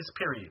 it's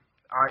period.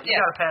 All right, you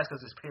gotta pass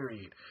because it's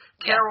period.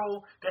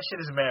 Carol, that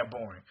shit is mad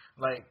boring.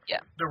 Like,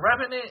 The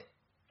Revenant,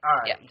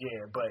 all right,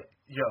 but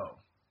yo,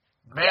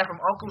 Man from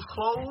U.N.C.L.E.'s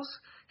clothes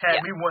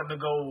had me wanting to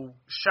go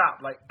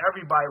shop. Like,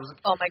 everybody was.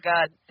 Oh my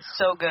God,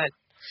 so good.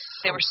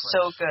 They were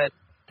so good.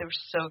 They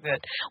were so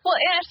good. Well,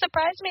 and it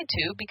surprised me,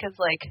 too, because,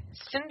 like,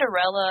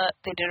 Cinderella,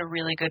 they did a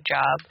really good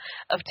job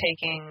of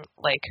taking,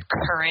 like,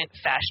 current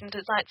fashion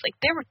designs. Like,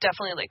 there were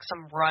definitely, like,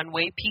 some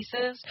runway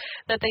pieces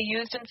that they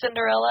used in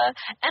Cinderella.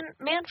 And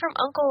Man from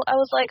U.N.C.L.E., I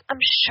was like,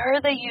 I'm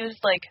sure they used,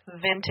 like,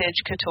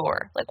 vintage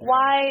couture. Like,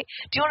 why?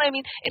 Do you know what I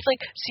mean? It's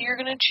like, so you're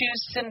going to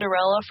choose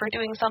Cinderella for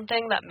doing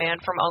something that Man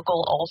from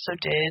U.N.C.L.E. also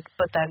did,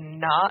 but then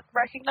not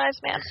recognize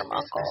Man from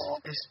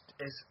U.N.C.L.E.?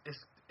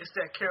 It's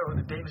that Carol,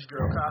 the Danish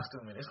Girl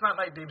costume. And it's not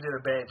like they did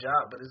a bad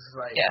job, but it's just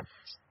like,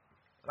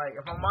 like,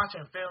 if I'm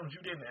watching films, you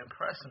didn't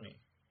impress me.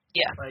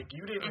 Yeah. Like,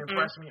 you didn't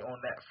impress me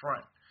on that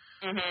front.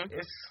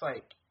 It's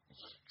like,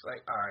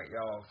 all right,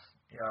 y'all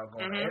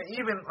going. And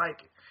even,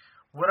 like,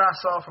 what I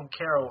saw from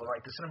Carol,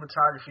 like, the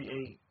cinematography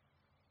it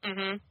ain't,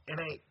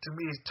 to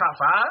me, it's top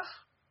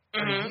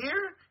 5 in a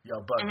year.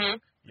 Yo,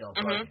 bugging.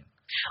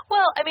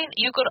 Well, I mean,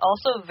 you could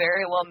also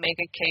very well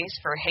make a case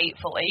for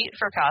Hateful Eight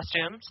for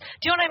costumes.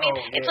 Do you know what I mean?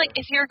 It's like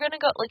if you're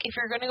gonna go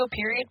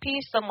period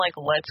piece, then like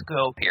let's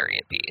go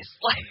period piece.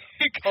 Like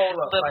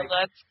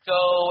let's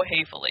go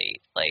Hateful Eight.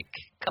 Like,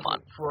 come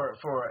on. For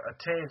a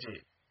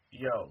tangent,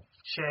 yo,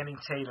 Channing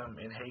Tatum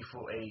in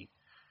Hateful Eight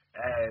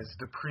as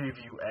the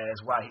preview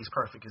as Why He's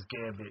Perfect as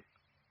Gambit.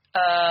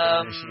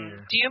 This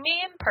year. Do you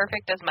mean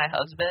Perfect as My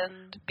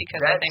Husband?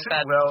 Because I think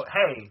that. Well,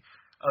 hey,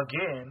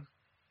 again,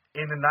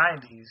 in the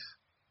 90s.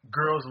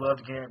 Girls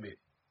loved Gambit,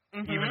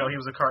 even though he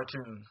was a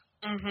cartoon.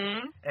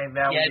 And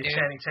now we get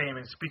Channing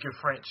Tatum speaking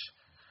French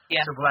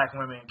to black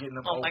women, getting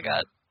them over.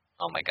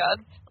 Oh my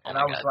God. And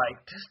I was like,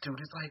 this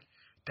dude is like,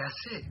 that's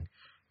it.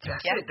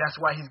 That's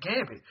why he's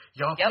Gambit.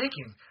 Y'all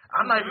thinking.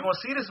 I'm not even going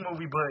to see this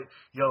movie, but,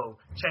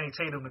 yo, Channing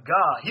Tatum, the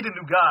God. He the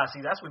new God.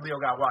 See, that's what Leo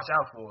got to watch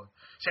out for.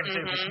 Channing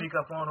Tatum can sneak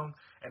up on him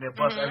and then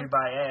bust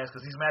everybody's ass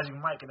because he's Magic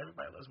Mike and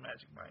everybody loves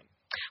Magic Mike.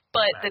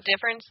 But the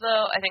difference,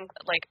 though, I think,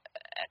 like,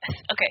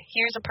 okay,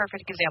 here's a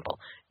perfect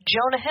example.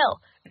 Jonah Hill.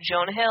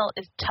 Jonah Hill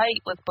is tight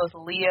with both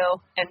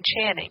Leo and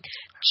Channing.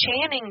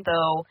 Channing,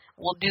 though,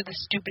 will do the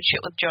stupid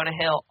shit with Jonah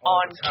Hill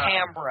on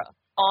camera.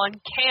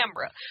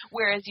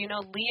 Whereas, you know,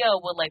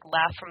 Leo will, like,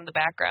 laugh from the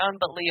background,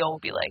 but Leo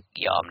will be like,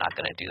 yo, I'm not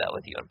going to do that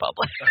with you in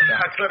public.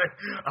 I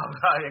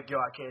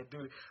can't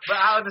do it. But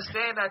I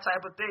understand that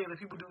type of thing.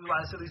 If people do a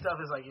lot of silly stuff,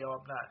 it's like, yo,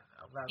 I'm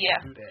not going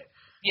to do that.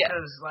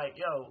 Because, like,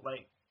 yo,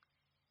 like,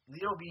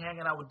 Leo be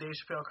hanging out with Dave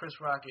Chappelle, Chris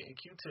Rock, and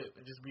Q-Tip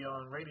and just be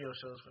on radio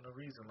shows for no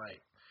reason. Like,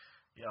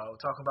 yo,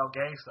 talking about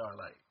Gangstar.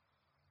 Like,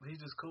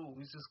 he's just cool.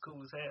 He's just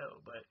cool as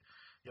hell. But,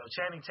 yo,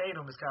 Channing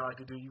Tatum is kind of like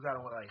the dude you got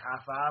to, like,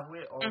 high-five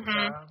with all the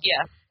time.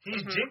 Yeah. He's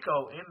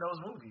Jinko in those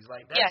movies.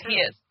 Like, that's him. He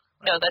is.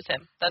 Like, no, that's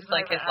him. That's,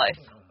 like, his life.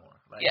 No more.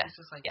 Like, it's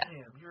just like,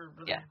 damn, you're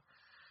really...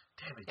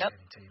 Damn it,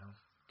 Channing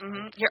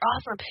Tatum. You're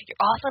awesome.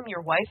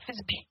 Your wife is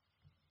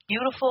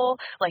beautiful.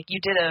 Like,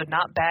 you did a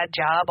not bad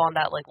job on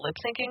that, like,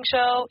 lip-syncing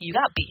show. You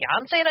got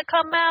Beyonce to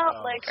come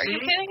out. Like, are you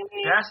kidding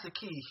me? That's the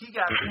key. He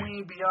got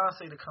Queen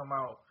Beyonce to come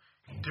out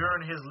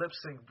during his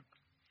lip-sync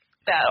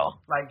battle.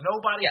 Like,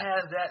 nobody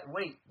has that.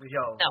 Wait,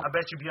 yo, no. I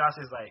bet you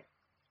Beyonce's like,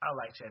 I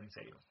like Channing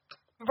Tatum.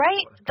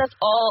 Right? That's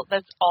all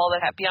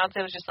that happened.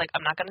 Beyonce was just like,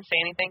 I'm not going to say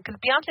anything. Because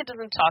Beyonce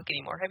doesn't talk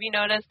anymore. Have you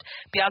noticed?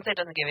 Beyonce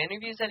doesn't give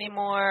interviews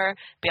anymore.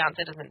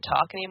 Beyonce doesn't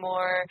talk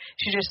anymore.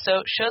 She just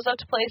shows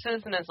up to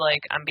places and is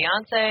like, I'm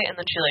Beyonce, and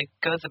then she, like,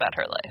 goes about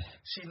her life.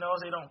 She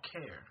knows they don't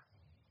care.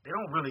 They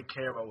don't really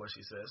care about what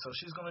she says. So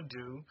she's going to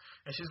do,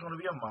 and she's going to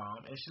be a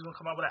mom, and she's going to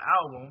come out with an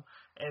album,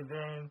 and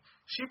then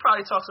she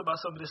probably talks about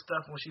some of this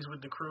stuff when she's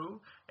with the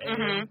crew, and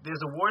then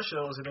there's award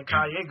shows, and then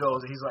Kanye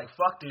goes, and he's like,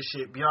 fuck this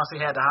shit.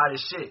 Beyonce had to hide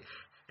his shit.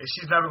 And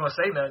she's never going to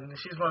say nothing.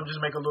 She's going to just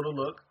make a little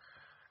look,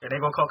 and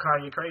they're going to call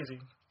Kanye crazy.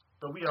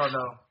 But we all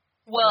know.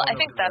 Well, I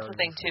think that's the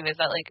thing, too,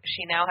 is that, like,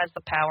 she now has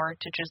the power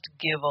to just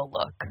give a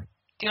look.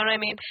 Do you know what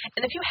I mean?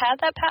 And if you had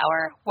that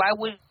power, why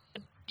would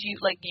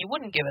you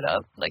wouldn't give it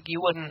up. Like, you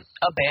wouldn't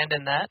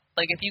abandon that.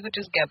 Like, if you could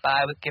just get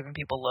by with giving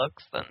people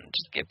looks, then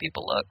just give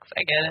people looks.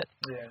 I get it.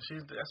 Yeah,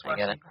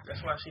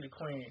 that's why she's the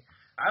queen.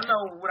 I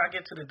know when I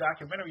get to the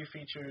documentary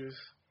features,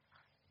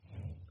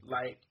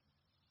 like,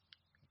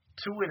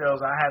 2 of those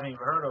I haven't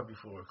even heard of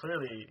before.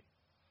 Clearly,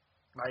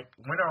 like,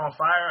 Winter on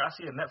Fire, I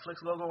see a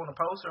Netflix logo on the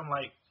poster. I'm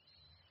like,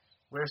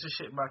 where's this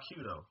shit in my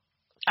queue, though?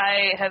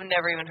 I have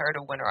never even heard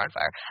of Winter on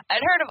Fire.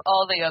 I'd heard of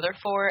all the other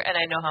 4, and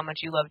I know how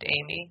much you loved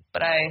Amy,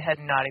 but I had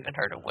not even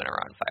heard of Winter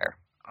on Fire.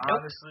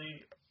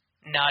 Honestly,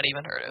 not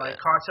even heard of it. Like,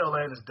 Cartel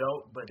Land is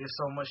dope, but there's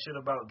so much shit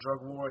about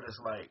drug war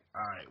that's like,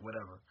 all right,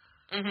 whatever.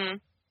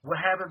 What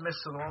Happened Miss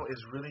Salone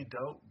is really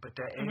dope, but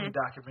that Amy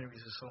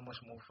documentaries is so much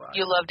more fire.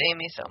 You loved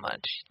Amy so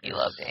much. You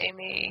loved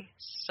Amy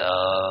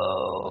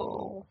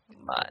so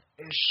much.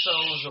 It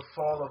shows the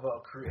fall of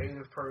a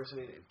creative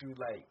person through,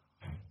 like,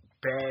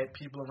 bad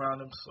people around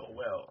them so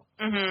well.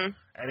 And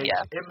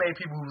it made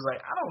people who was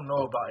like, I don't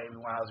know about Amy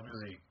Winehouse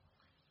music.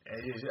 And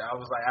I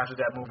was like, after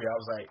that movie, I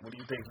was like, what do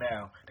you think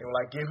now? They were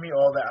like, give me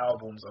all the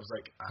albums. I was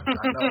like, I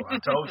know,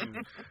 I told you.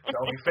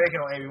 Don't be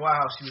faking on Amy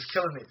Winehouse. She was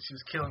killing it. She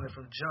was killing it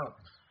from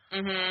jump.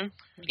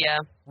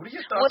 Yeah. What are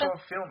your thoughts on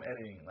film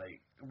editing?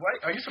 Like,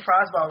 what are you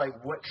surprised about, like,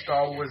 what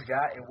Star Wars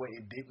got and what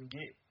it didn't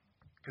get?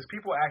 Because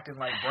people acting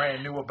like brand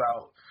new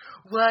about,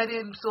 why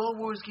didn't Star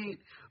Wars get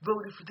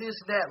voted for this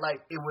and that? Like,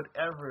 it would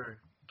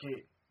ever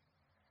get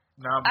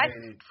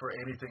nominated for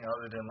anything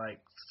other than,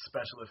 like,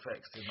 special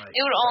effects. And, like,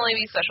 it would only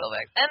be special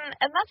effects.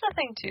 And that's the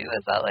thing, too,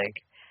 is that,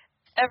 like,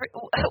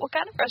 what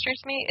kind of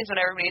frustrates me is when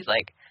everybody's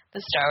like, the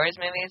Star Wars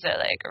movies are,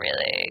 like,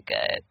 really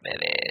good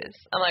movies.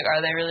 I'm like,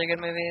 are they really good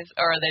movies?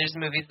 Or are they just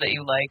movies that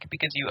you like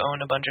because you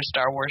own a bunch of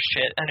Star Wars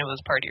shit and it was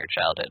part of your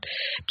childhood?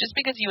 Just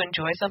because you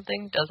enjoy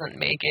something doesn't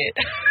make it...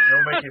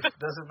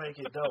 doesn't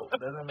make it dope.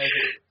 Doesn't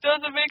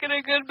make it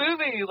a good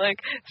movie. Like,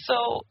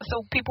 so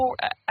people...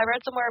 I read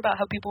somewhere about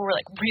how people were,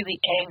 like,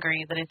 really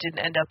angry that it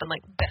didn't end up in,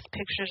 like, Best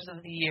Pictures of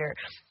the Year.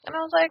 And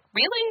I was like,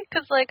 really?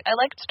 Because, like, I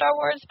liked Star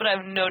Wars, but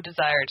I have no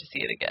desire to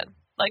see it again.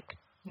 Like,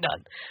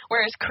 none.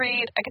 Whereas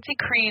Creed, I could see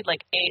Creed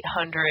like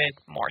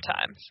 800 more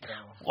times.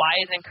 Yeah. Why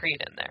isn't Creed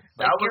in there?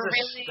 Like,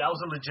 that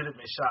was a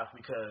legitimate shock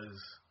because...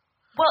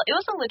 Well, it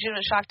was a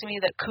legitimate shock to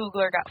me that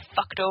Coogler got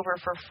fucked over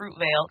for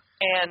Fruitvale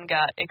and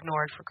got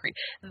ignored for Creed.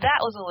 That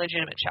was a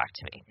legitimate shock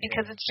to me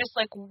because it's just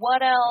like,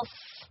 what else?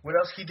 What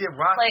else? He did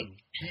Rocky. Like,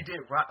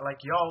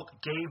 like, y'all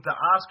gave the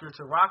Oscar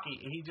to Rocky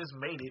and he just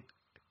made it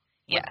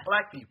with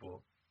black people.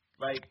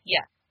 Like,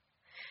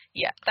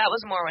 Yeah, that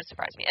was more what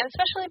surprised me. And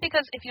especially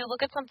because if you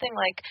look at something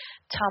like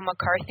Tom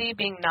McCarthy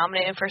being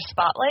nominated for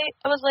Spotlight,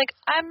 I was like,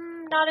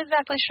 I'm not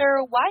exactly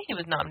sure why he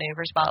was nominated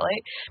for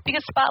Spotlight.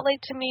 Because Spotlight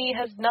to me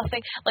has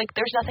nothing, like,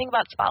 there's nothing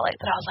about Spotlight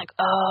that I was like,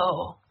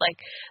 oh, like,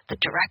 the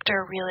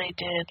director really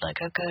did, like,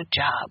 a good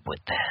job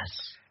with this.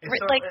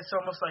 It's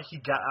almost like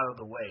he got out of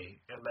the way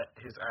and let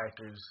his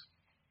actors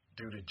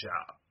do the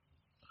job.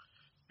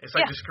 It's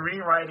like the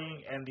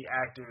screenwriting and the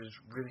actors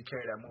really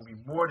carry that movie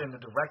more than the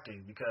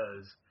directing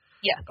because...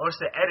 Yeah. Or it's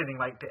the editing.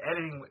 Like,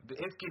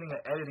 it's getting an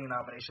editing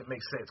nomination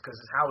makes sense because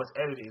it's how it's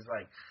edited. It's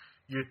like,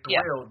 you're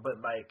thrilled, but,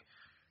 like,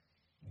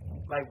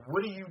 what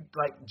do you,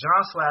 like,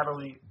 John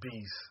Slattery,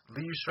 beast.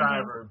 Lee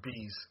Shriver,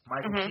 beast.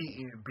 Michael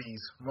Keaton,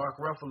 beast.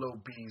 Mark Ruffalo,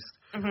 beast.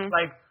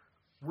 Like,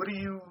 what do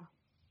you,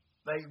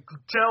 like,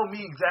 tell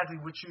me exactly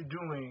what you're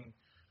doing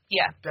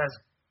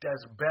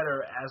that's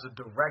better as a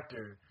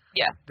director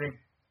than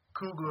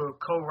Coogler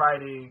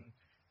co-writing,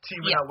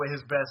 teaming up with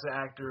his best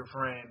actor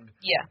friend.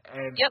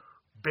 And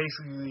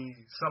basically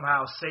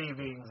somehow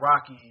saving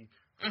Rocky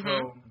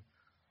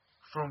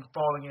from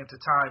falling into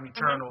time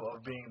eternal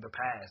of being the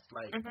past.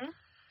 Like,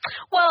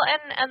 well,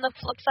 and the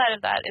flip side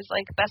of that is,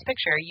 like, Best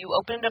Picture. You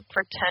opened up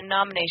for 10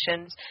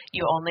 nominations.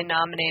 You only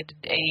nominated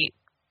 8.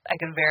 I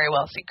can very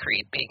well see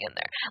Creed being in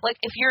there. Like,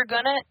 if you're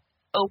gonna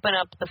open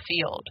up the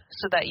field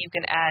so that you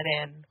can add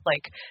in,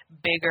 like,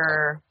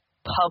 bigger,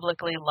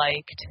 publicly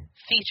liked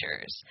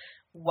features,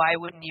 why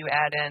wouldn't you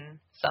add in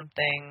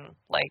something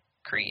like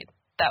Creed?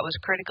 that was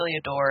critically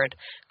adored,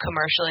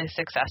 commercially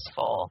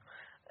successful.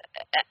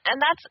 And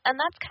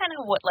that's kind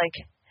of what, like,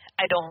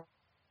 I don't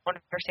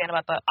understand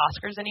about the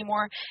Oscars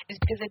anymore, is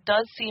because it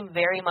does seem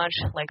very much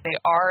like they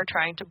are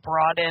trying to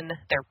broaden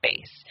their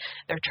base.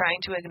 They're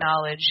trying to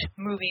acknowledge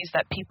movies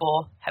that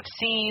people have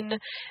seen.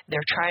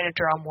 They're trying to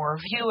draw more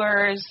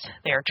viewers.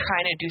 They're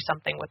trying to do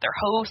something with their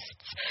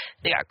hosts.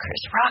 They got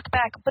Chris Rock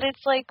back, but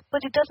it's like,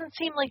 but it doesn't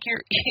seem like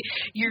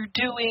you're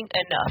doing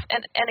enough.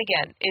 And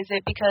again, is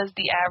it because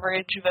the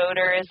average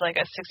voter is like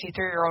a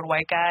 63-year-old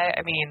white guy?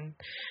 I mean,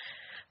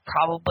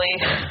 probably.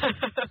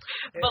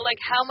 But, like,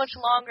 how much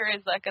longer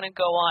is that going to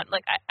go on?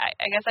 Like,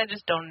 I guess I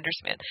just don't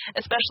understand.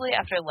 Especially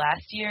after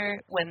last year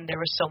when there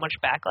was so much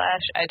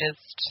backlash. I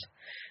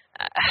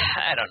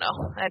don't know.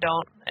 I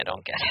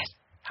don't get it.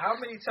 How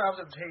many times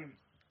have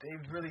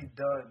they've really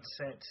done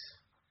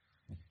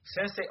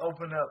since they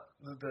opened up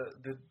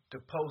the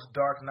post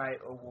Dark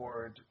Knight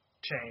Award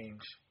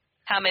change?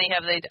 How many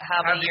years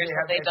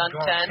have they done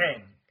 10?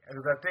 10.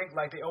 Because I think,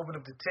 like, they opened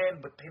up to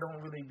 10, but they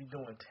don't really be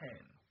doing 10.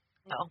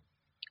 No.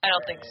 I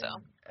don't think so.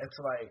 It's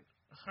like,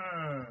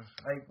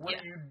 like, what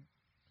are you?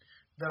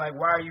 They're like,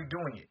 why are you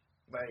doing it?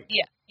 Like,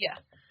 yeah.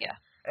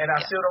 And I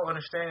still don't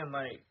understand,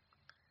 like,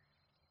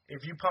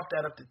 if you pump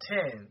that up to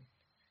 10,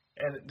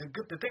 and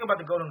the thing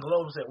about the Golden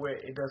Globes that where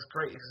it does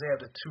great is they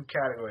have the two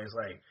categories,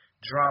 like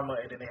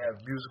drama and then they have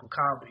musical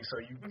comedy.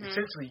 So you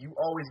essentially you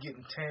always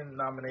getting 10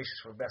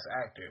 nominations for Best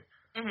Actor.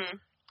 Mm-hmm.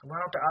 Why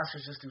don't the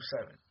Oscars just do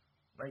 7?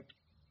 Like,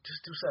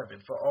 just do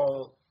 7 for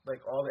all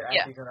the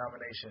acting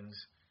nominations.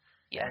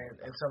 Yeah.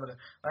 And some of the,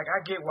 like,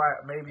 I get why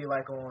maybe,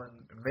 like, on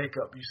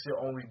makeup you still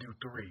only do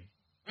 3.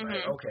 Mm-hmm.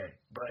 Like, okay.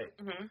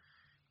 But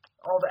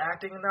all the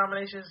acting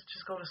nominations,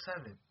 just go to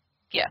 7.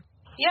 Yeah.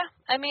 Yeah.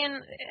 I mean,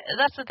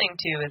 that's the thing,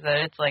 too, is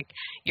that it's like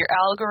your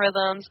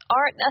algorithms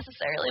aren't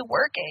necessarily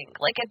working.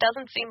 Like, it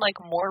doesn't seem like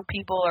more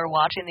people are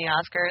watching the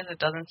Oscars. It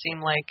doesn't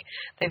seem like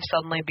they've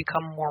suddenly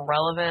become more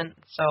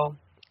relevant. So,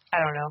 I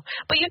don't know.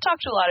 But you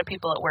talk to a lot of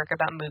people at work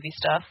about movie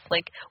stuff.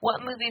 Like,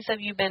 what movies have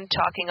you been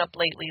talking up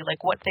lately?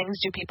 Like, what things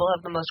do people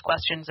have the most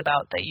questions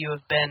about that you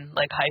have been,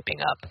 like,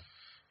 hyping up?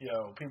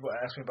 Yo, people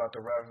ask me about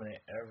The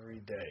Revenant every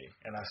day,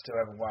 and I still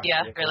haven't watched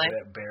it because really? of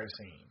that bear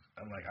scene.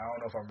 I'm like, I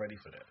don't know if I'm ready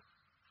for that.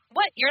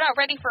 What? You're not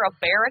ready for a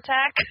bear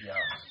attack? Yeah.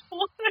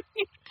 What are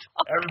you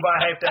talking Everybody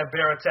hyped that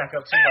bear attack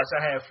up too much.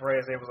 I had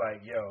friends, they was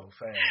like, yo,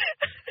 fam.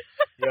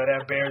 Yo,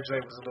 that bear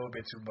joint was a little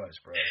bit too much,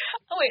 bro.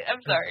 Oh, wait,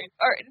 I'm sorry.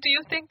 Do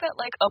you think that,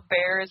 like, a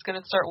bear is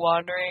going to start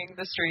wandering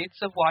the streets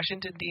of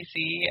Washington, D.C.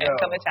 and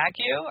come attack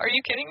you? Are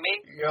you kidding me?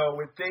 Yo,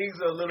 when things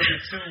are a little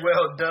bit too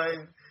well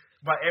done,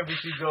 my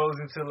empathy goes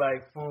into,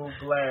 like, full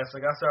blast.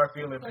 Like, I start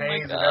feeling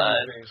pains and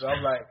everything. So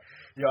I'm like,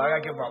 yo, I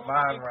got to get my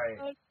mind right.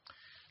 God.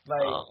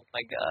 Like, oh,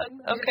 my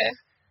God. Okay.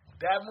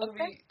 That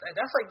movie,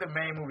 that's like the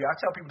main movie. I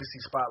tell people to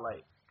see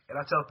Spotlight. And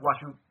I tell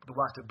people to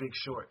watch The Big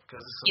Short. Because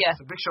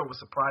The Big Short was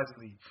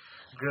surprisingly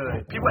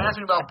good. People ask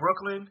me about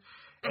Brooklyn.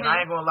 And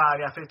I ain't going to lie,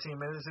 I got 15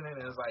 minutes in it.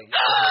 And it's like,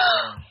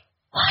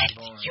 what?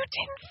 You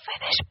didn't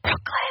finish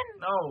Brooklyn?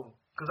 No.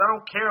 Because I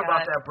don't care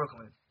about that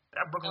Brooklyn.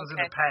 That Brooklyn's in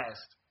the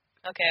past.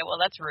 Okay, well,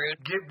 that's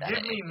rude. Give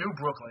me New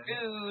Brooklyn.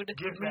 Rude.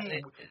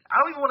 I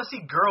don't even want to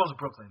see Girls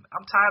Brooklyn.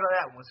 I'm tired of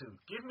that one, too.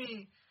 Give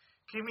me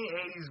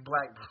 80s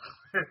black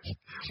Brooklyn.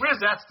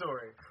 Where's that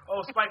story?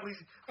 Oh, Spike Lee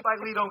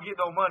don't get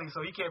no money,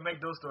 so he can't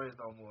make those stories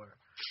no more.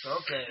 So,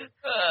 okay.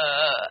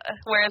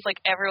 Whereas, like,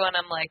 everyone,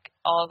 I'm like,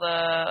 all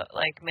the,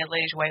 like,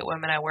 middle-aged white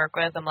women I work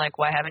with, I'm like,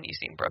 why haven't you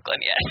seen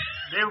Brooklyn yet?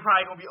 They were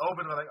probably going to be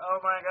open to like, oh,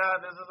 my God,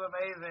 this is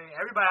amazing.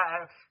 Everybody,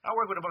 I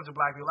work with a bunch of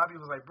black people. A lot of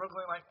people like,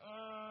 Brooklyn, like,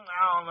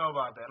 I don't know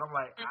about that. I'm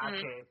like, I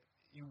can't.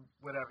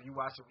 Whatever. You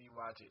watch it when you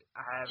watch it.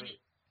 I have it.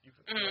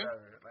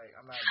 Whatever. Like,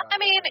 I'm not about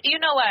that. You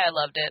know why I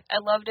loved it?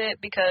 I loved it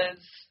because,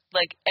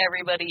 like,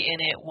 everybody in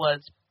it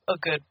was a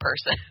good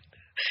person.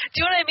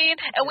 Do you know what I mean?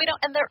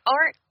 And there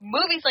aren't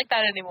movies like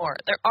that anymore.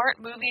 There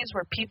aren't movies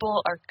where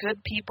people are good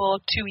people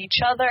to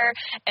each other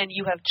and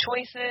you have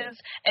choices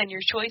and your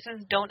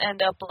choices don't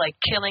end up like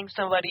killing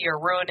somebody or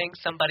ruining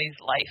somebody's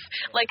life.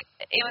 Like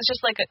it was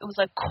just like it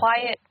was a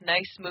quiet,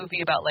 nice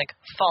movie about like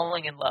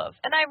falling in love.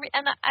 And I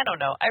don't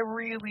know. I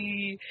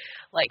really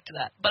liked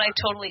that. But I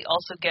totally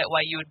also get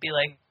why you would be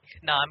like,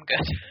 nah, I'm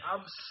good.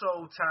 I'm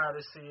so tired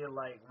of seeing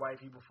like white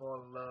people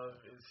fall in love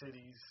in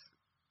cities.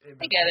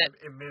 I get it.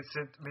 In mid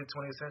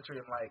 20th century,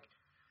 I'm like,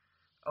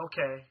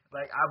 okay,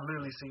 like I've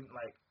literally seen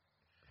like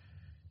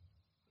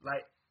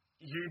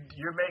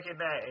you're making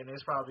that, and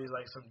it's probably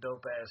like some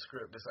dope ass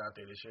script that's out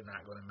there that you're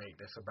not going to make.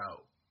 That's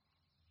about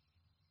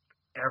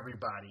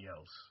everybody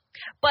else.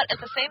 But at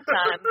the same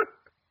time,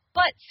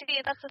 but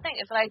see, that's the thing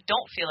is that I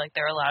don't feel like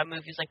there are a lot of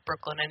movies like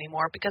Brooklyn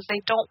anymore because they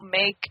don't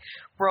make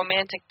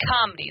romantic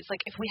comedies.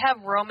 Like if we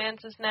have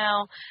romances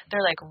now,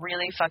 they're like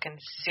really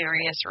fucking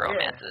serious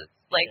romances. Yeah.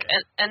 Like,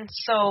 and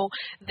so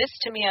this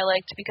to me I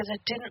liked because it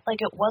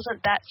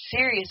wasn't that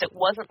serious. It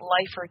wasn't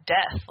life or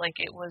death.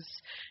 Like it was,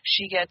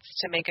 she gets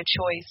to make a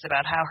choice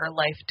about how her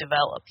life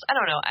develops. I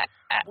don't know.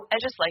 I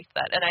just liked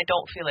that. And I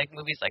don't feel like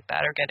movies like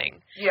that are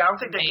getting I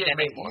don't think they get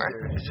made anymore.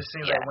 Either. It just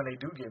seems like when they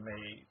do get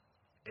made,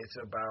 it's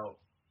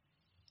about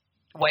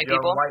White young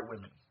people? white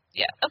women.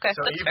 Yeah, okay,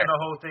 So that's even fair. the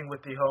whole thing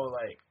with the whole,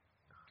 like,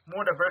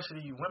 more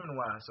diversity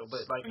women-wise. So,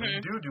 but, like,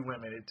 when you do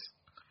women,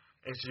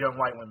 it's young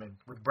white women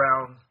with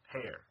brown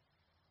hair.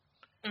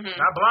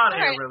 Not blonde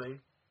hair, really.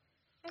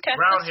 Okay,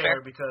 brown that's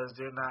hair fair. because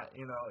they're not,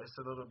 it's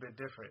a little bit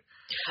different.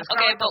 It's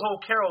Okay, kind of like the whole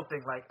Carol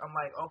thing. Like, I'm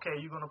like, okay,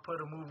 you're going to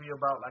put a movie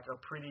about, like, a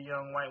pretty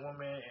young white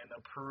woman and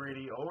a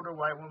pretty older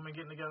white woman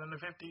getting together in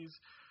the 50s.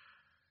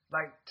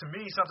 Like, to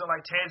me, something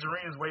like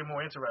Tangerine is way more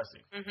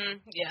interesting.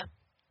 Yeah.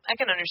 I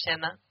can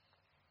understand that.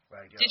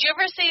 Like, did you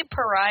ever see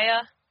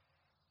Pariah?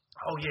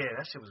 Oh, yeah,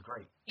 that shit was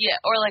great. Yeah,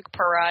 or like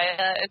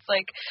Pariah. It's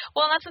like,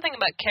 well, that's the thing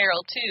about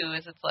Carol, too,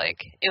 is it's like,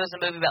 it was a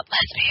movie about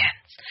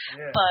lesbians,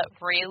 but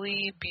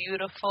really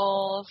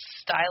beautiful,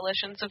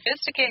 stylish, and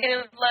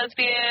sophisticated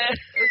lesbians.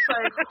 It's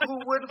like, who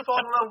wouldn't fall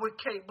in love with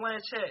Kate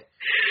Blanchett?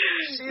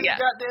 She's the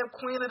goddamn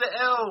queen of the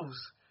elves.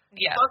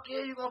 Yeah. Fuck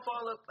yeah, you gonna fall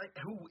in love? Like,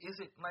 who is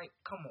it? Like,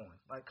 come on.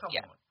 Like, come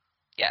on.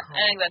 Yeah,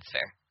 I think that's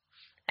fair.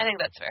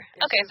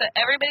 Okay, so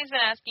everybody's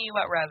been asking you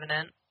about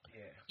Revenant.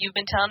 Yeah. You've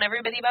been telling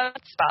everybody about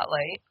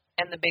Spotlight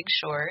and The Big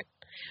Short.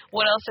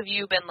 What else have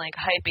you been, like,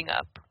 hyping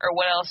up? Or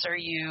what else are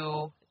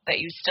you,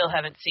 that you still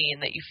haven't seen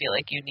that you feel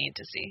like you need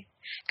to see?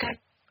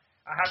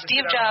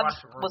 Steve Jobs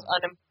was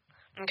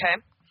okay.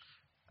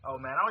 Oh,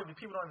 man,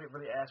 people don't even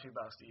really ask me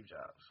about Steve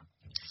Jobs.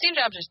 Steve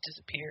Jobs just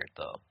disappeared,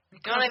 though.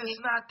 Because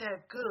it's not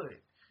that good.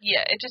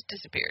 Yeah, it just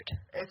disappered.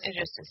 It's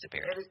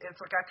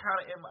like I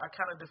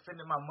kind of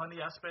defended my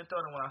money I spent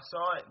on it when I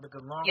saw it, but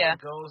the longer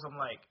it goes,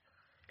 I'm like,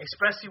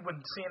 especially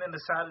when CNN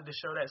decided to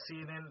show that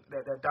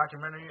that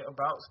documentary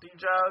about Steve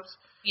Jobs.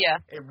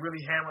 Yeah, it really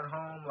hammered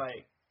home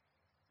like,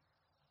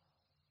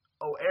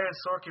 Aaron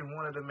Sorkin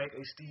wanted to make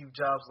a Steve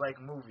Jobs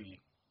like movie,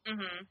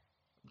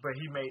 but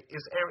he made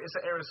it's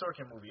an Aaron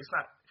Sorkin movie. It's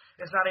not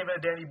even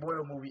a Danny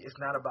Boyle movie.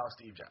 It's not about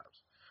Steve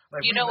Jobs.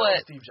 Like, you know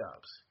what? Steve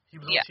Jobs. He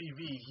was on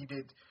TV.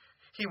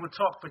 He would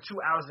talk for 2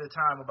 hours at a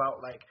time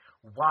about, like,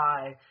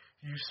 why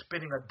you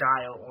spinning a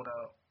dial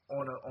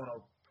on a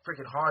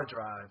freaking hard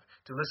drive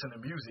to listen to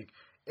music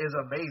is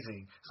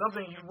amazing.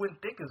 Something you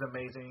wouldn't think is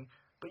amazing,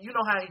 but you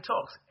know how he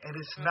talks, and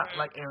it's not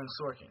like Aaron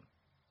Sorkin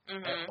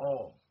at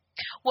all.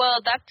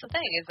 Well, that's the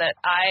thing, is that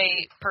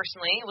I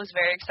personally was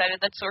very excited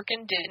that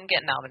Sorkin didn't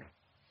get nominated.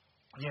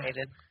 Yeah,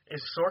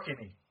 it's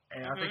Sorkin-y,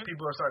 and I think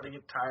people are starting to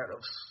get tired of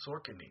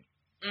Sorkin-y.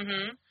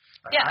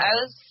 Like, yeah,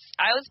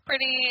 I was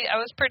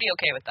pretty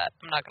okay with that.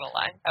 I'm not gonna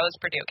lie, I was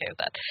pretty okay with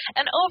that.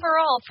 And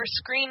overall, for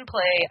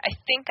screenplay, I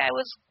think I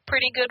was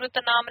pretty good with the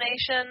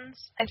nominations.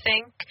 I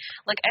think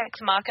like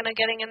Ex Machina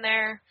getting in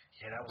there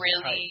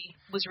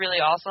was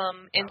really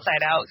awesome.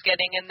 Inside Out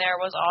getting in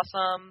there was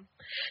awesome.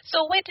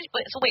 So what did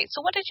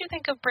you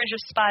think of Bridge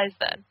of Spies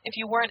then? If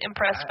you weren't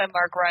impressed by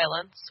Mark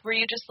Rylance, were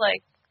you just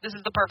like, this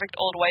is the perfect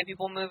old white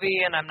people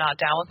movie and I'm not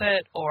down with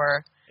it,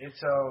 or?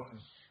 It's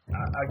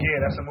again,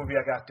 that's a movie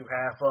I got through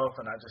half of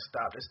and I just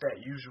stopped. It's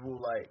that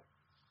usual like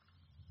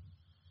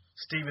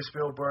Steven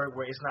Spielberg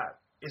where it's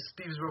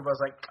Steven Spielberg's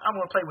like, I'm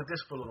gonna play with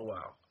this for a little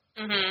while.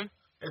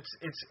 It's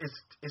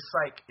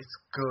like it's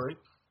good.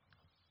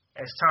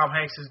 As Tom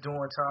Hanks is doing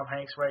Tom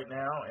Hanks right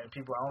now, and I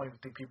don't even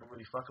think people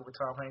really fucking with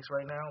Tom Hanks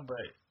right now,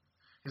 but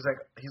he's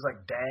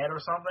like dad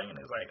or something,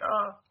 and it's like,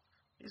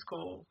 he's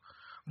cool.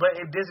 But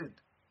it didn't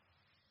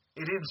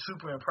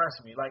super impress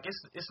me. Like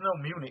it's no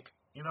Munich,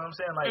 you know what I'm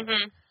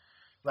saying?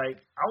 Like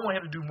I want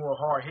him to do more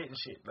hard hitting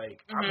shit.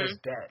 Like I miss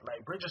that.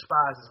 Like Bridge of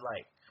Spies is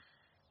like,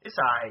 it's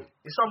alright.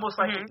 It's almost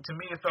like to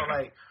me it felt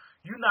like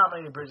you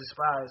nominated Bridge of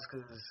Spies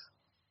because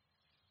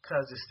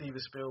it's Steven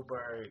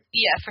Spielberg.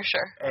 Yeah, for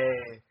sure.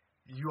 And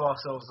you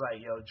also was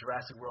like, yo,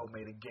 Jurassic World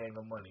made a gang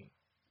of money.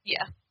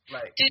 Yeah.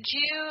 Like, did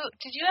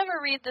you ever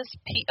read this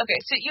piece? Okay,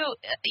 so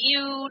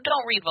you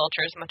don't read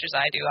Vulture as much as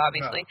I do,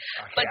 obviously.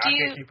 No, but I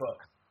can't keep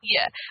up.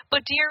 Yeah,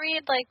 but do you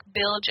read like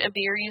Bilge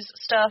Ebiri's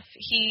stuff?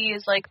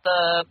 He's like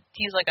a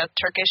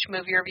Turkish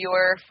movie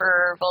reviewer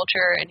for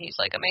Vulture, and he's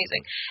like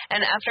amazing.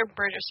 And after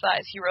Bridge of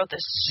Spies, he wrote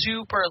this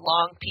super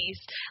long piece,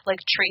 like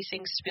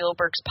tracing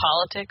Spielberg's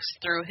politics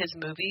through his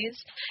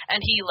movies, and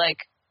he like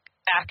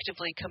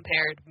actively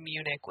compared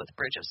Munich with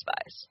Bridge of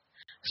Spies.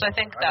 So I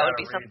think that would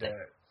be something.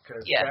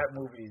 Because that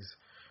movie's,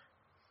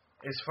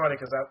 it's funny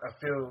because I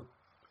feel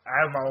I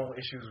have my own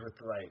issues with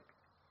like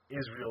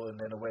Israel and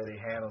then the way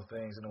they handle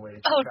things and the way they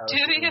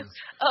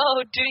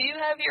do you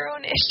have your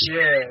own issues?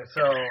 Yeah,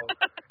 so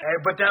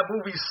but that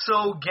movie's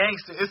so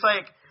gangster. It's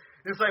like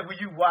when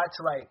you watch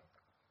like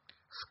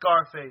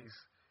Scarface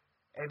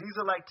and these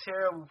are like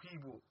terrible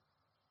people.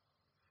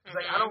 It's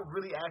like I don't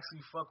really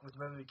actually fuck with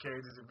none of the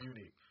characters in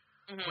Munich.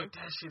 But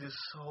that shit is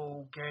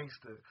so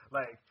gangster.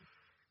 Like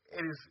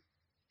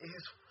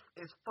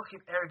it's fucking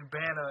Eric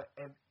Bana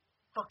and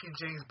fucking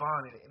James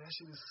Bond in it, and that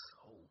shit is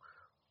so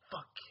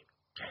fucking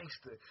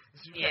gangster.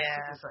 It's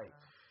like,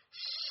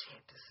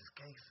 shit, this is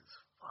gangster as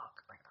fuck.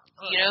 Like, I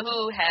love you know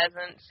who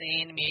hasn't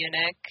seen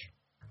Munich?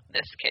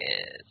 This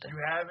kid. You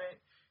haven't?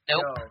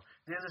 Nope. Yo,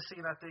 there's a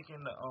scene I think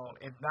in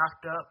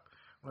Knocked Up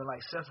when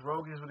like Seth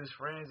Rogen's with his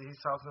friends and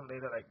he's talking to them,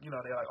 they're like, you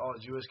know, they're like all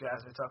Jewish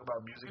guys and they talk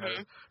about music.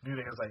 New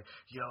niggas like,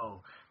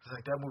 yo, it's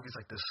like that movie's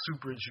like the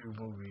super Jew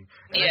movie.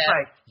 And it's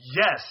like,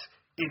 yes,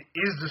 it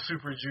is the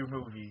super Jew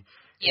movie.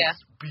 Yeah.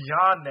 It's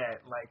beyond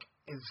that, like,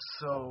 it's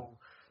so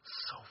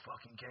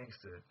fucking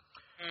gangster.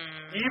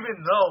 Even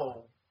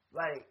though,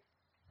 like,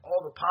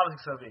 all the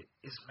politics of it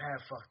is mad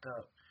fucked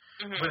up.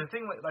 But the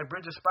thing like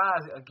Bridge of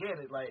Spies,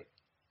 again, it's like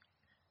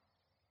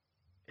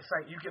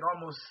you can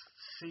almost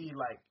see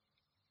like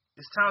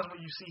it's times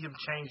when you see him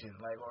changing,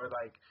 like or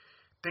like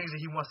things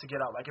that he wants to get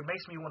out. Like it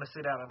makes me want to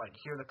sit down and like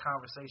hear the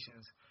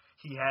conversations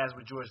he has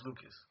with George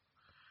Lucas.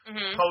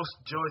 Post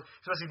George,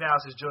 especially now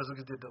since George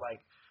Lucas did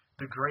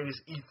the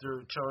greatest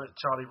Ether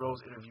Charlie Rose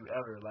interview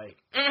ever. Like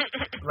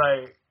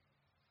like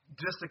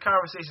just the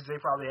conversations they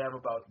probably have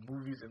about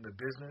movies and the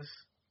business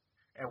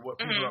and what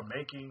people are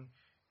making.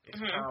 It's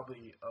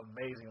probably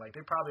amazing. Like, they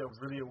probably are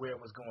really aware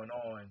of what's going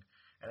on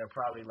and are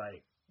probably,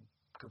 like,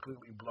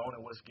 completely blown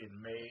at what's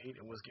getting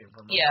made and what's getting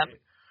promoted.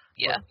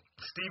 Yeah.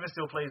 But Steven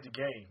still plays the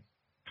game.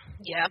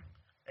 Yeah.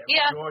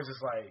 And George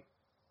is like,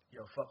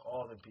 yo, fuck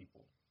all them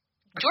people.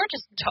 George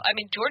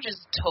is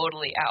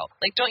totally out.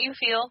 Like, don't you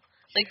feel?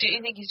 Like, do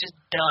you think he's just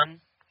done?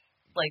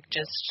 Like,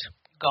 just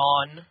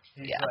gone?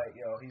 He's like,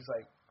 yo,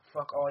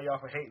 fuck all y'all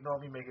for hating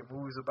on me, making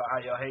movies about how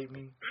y'all hate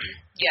me.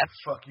 Yeah.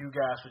 Fuck you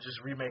guys for just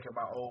remaking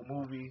my old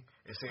movie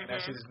and saying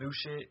that shit is new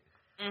shit.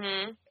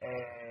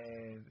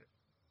 And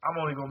I'm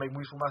only going to make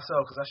movies for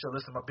myself because I should have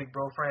listened to my big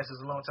bro Francis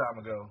a long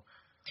time ago.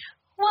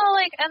 Well,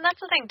 like, and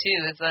that's the thing,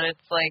 too, is that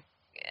it's like,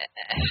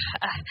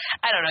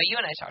 I don't know, you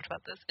and I talked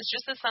about this. It's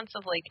just a sense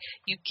of, like,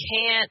 you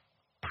can't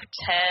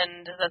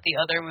pretend that the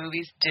other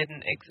movies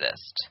didn't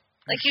exist.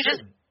 Like, you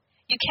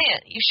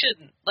can't. You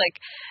shouldn't. Like,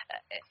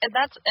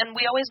 and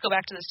we always go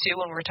back to this too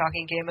when we're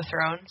talking Game of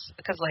Thrones,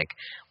 because like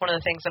one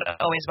of the things that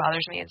always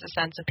bothers me is the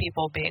sense of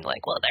people being like,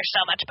 well, they're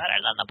so much better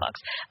than the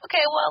books. Okay,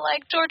 well,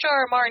 like George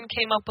R. R. Martin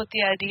came up with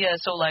the idea,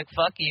 so like,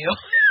 fuck you.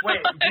 Wait,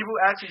 people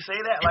actually say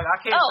that? Like, I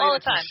can't say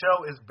that the show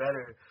is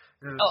better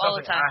than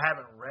something I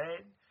haven't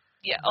read.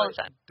 Yeah, all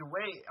the time. The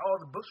way all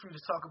the books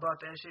readers talk about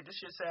that shit, this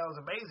shit sounds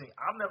amazing.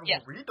 I'm never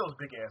gonna read those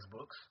big ass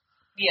books.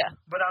 Yeah.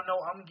 But I know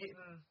I'm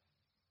getting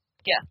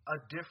a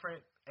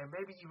different and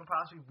maybe even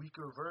possibly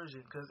weaker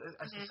version, because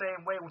it's the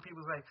same way when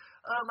people's like,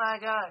 oh my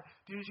god,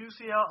 did you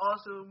see how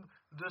awesome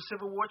the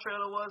Civil War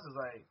trailer was? It's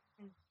like,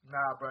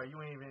 nah, bro, they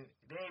ain't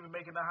even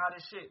making the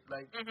hottest shit.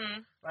 Like,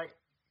 like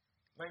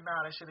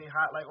nah, that shit ain't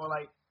hot. Like, or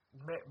like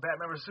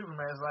Batman vs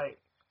Superman is like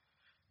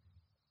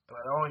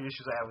the only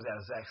issues I have was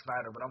that Zack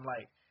Snyder, but I'm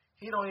like,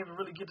 he don't even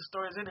really get the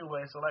stories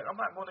anyway, so like I'm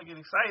not going to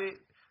get excited,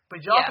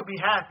 but y'all can be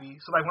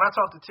happy. So like when I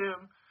talk to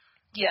Tim,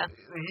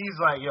 he's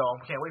like, yo,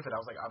 I can't wait for that.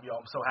 I was like, I'm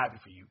so happy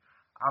for you.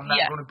 I'm not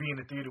going to be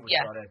in the theater with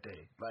y'all that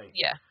day. Like,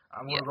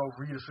 I'm going to go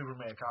read a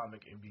Superman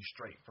comic and be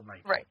straight from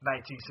like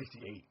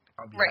 1968.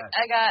 I'll be happy.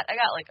 I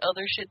got like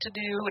other shit to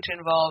do, which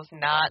involves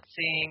not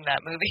seeing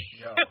that movie.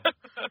 Yo,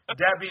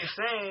 that being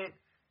said,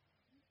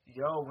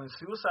 when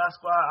Suicide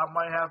Squad, I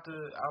might have to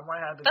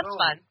That's go. That's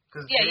fine.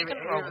 Because you David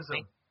can roll Ayer's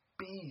with me. A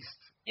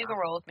beast. You can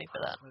roll with me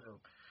for that.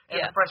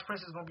 And the Fresh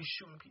Prince is going to be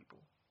shooting people.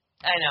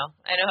 I know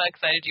how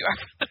excited you are.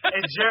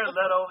 And Jared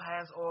Leto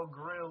has all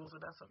grills,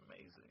 and that's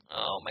amazing.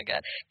 Oh my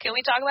god! Can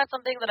we talk about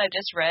something that I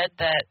just read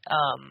that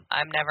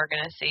I'm never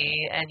gonna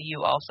see, and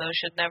you also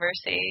should never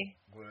see?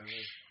 What is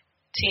it?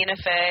 Tina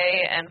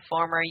Fey and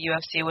former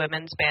UFC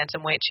Women's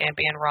Bantamweight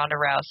champion Ronda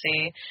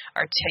Rousey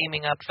are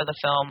teaming up for the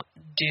film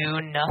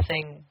Do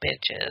Nothing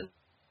Bitches.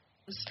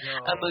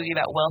 A movie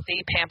about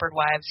wealthy, pampered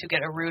wives who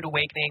get a rude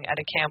awakening at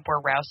a camp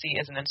where Rousey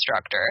is an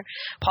instructor.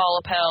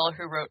 Paul Appel,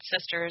 who wrote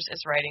Sisters,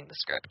 is writing the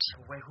script.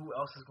 Wait, who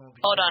else is going to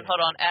be Hold on.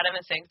 Adam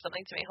is saying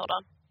something to me. Hold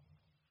on.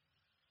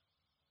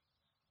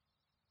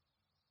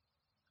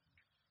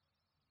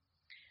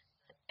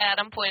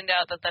 Adam pointed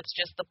out that that's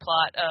just the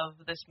plot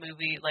of this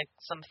movie, like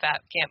some fat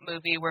camp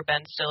movie where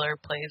Ben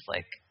Stiller plays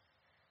like...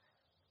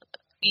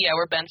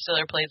 where Ben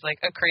Stiller plays, like,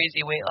 a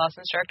crazy weight loss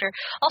instructor.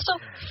 Also,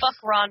 fuck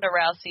Ronda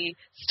Rousey.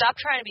 Stop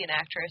trying to be an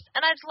actress.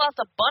 And I just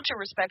lost a bunch of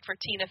respect for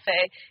Tina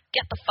Fey.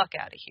 Get the fuck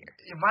out of here.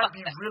 It might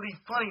be really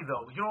funny,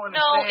 though. You don't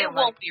understand. No, it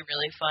won't be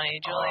really funny,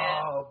 Julian.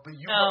 Oh, but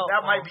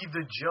that might be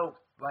the joke.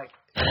 Like,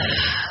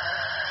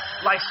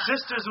 like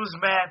Sisters was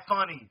mad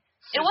funny.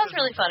 It was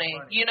really funny.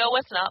 You know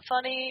what's not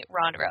funny?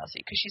 Ronda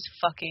Rousey, because she's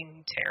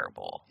fucking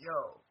terrible.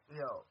 Yo.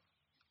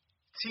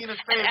 Tina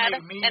Fey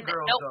made Mean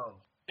Girls,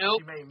 though.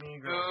 Nope. She made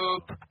Mean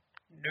Girls.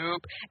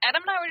 Nope.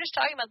 Adam and I were just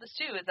talking about this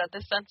too, is that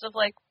this sense of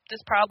like,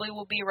 this probably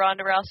will be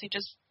Ronda Rousey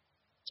just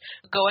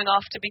going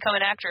off to become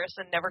an actress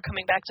and never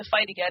coming back to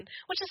fight again,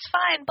 which is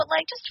fine, but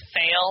like, just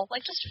fail.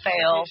 Like, just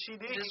fail. She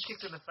did get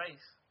kicked in the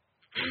face.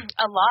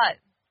 A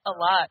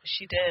lot.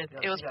 She did.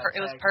 It was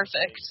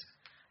perfect.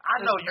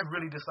 I know you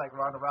really dislike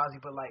Ronda Rousey,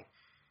 but like,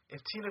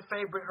 if Tina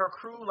Fey bring her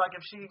crew, like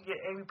if she can get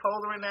Amy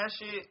Poehler in that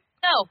shit.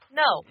 No.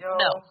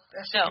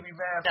 That shit can be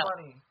mad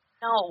funny.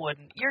 No, it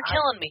wouldn't. You're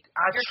killing me.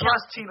 I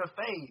trust Tina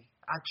Fey.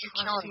 I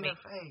trust Tina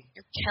Fey.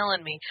 You're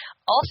killing me.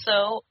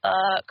 Also,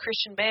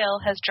 Christian Bale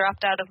has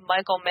dropped out of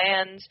Michael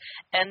Mann's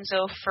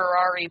Enzo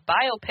Ferrari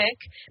biopic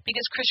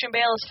because Christian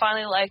Bale is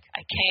finally like,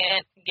 I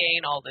can't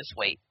gain all this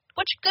weight.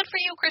 Which, good for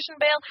you, Christian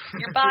Bale.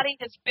 Your body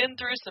has been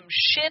through some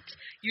shit.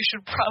 You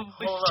should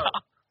probably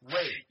stop.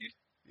 Wait.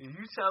 Are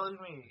you telling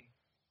me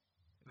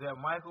that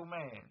Michael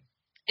Mann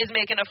is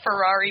making a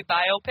Ferrari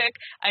biopic?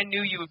 I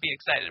knew you would be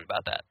excited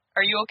about that.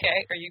 Are you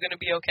okay? Are you going to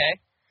be okay?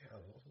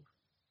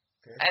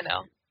 I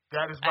know.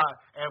 That is my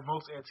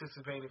most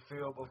anticipated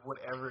film of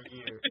whatever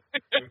year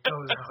it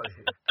comes out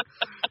in.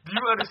 Do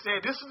you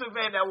understand? This is a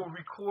man that will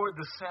record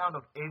the sound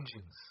of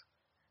engines.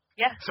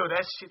 Yeah. So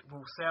that shit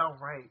will sound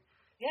right.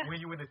 Yeah. When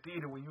you're in the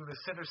theater, when you're in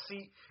the center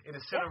seat, in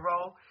the center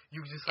row,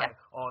 you just like,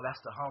 oh, that's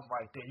the hum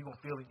right there. You're going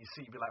to feel it in your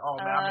seat. Be like, oh,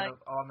 man,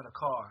 I'm in a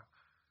car.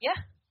 Yeah.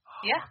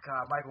 Oh, my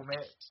God, Michael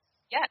Mann.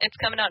 Yeah, it's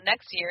coming out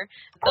next year.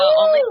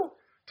 2017?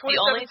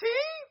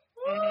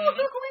 Ooh, look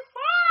at me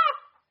fly!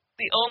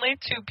 The only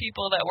two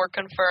people that were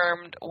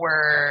confirmed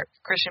were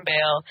Christian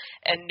Bale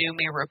and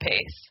Noomi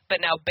Rapace.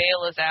 But now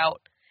Bale is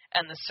out,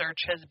 and the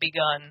search has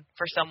begun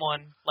for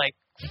someone, like,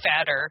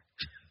 fatter,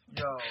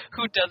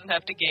 who doesn't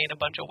have to gain a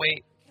bunch of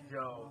weight.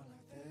 Yo,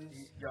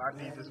 I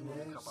need this movie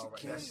to come out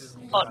right. That's just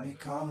me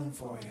calling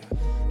for you.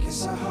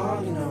 Guess I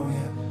hardly know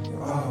you.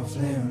 You're off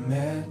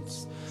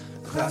limits.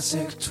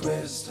 Classic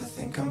twist. I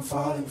think I'm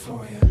falling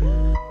for you.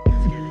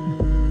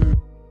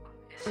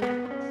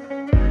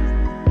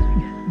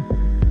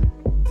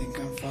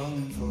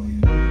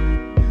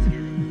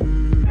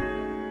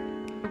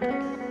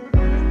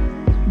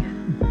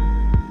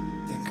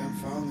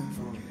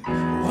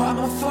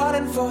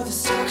 For the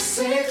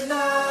toxic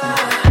love,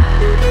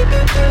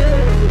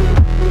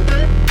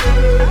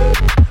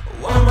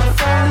 why am I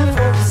falling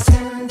for this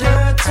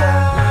tender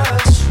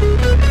touch?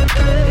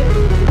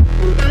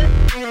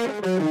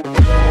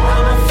 Why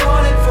am I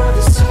falling for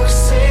this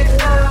toxic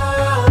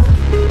love?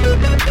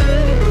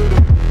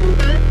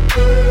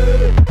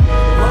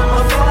 Why am I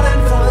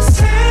falling for this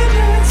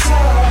tender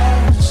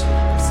touch?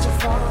 I'm still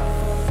falling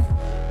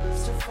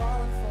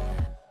for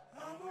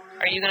you.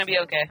 Are you gonna be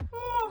okay? Oh,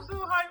 I'm so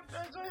hyped.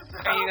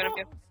 Are you gonna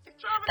be?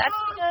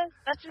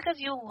 That's because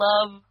you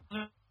loved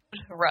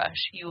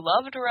Rush. You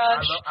loved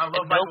Rush, I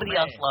love and nobody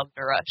else loved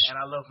Rush. And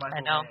I love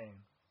Michael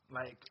Mann.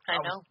 Like, I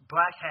know.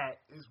 Black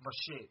Hat is my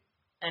shit.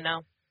 I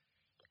know.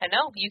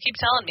 You keep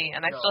telling me,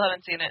 and I still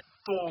haven't seen it.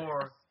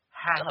 Thor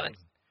Hatton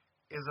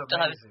is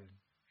amazing.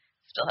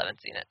 Still haven't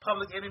seen it.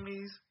 Public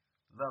Enemies,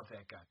 love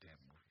that goddamn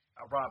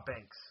movie. Rob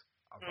Banks.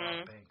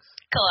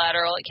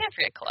 Collateral. You can't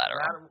forget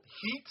Collateral.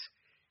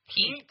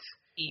 Heat.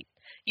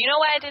 You know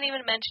why I didn't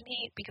even mention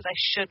Heat? Because I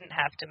shouldn't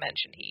have to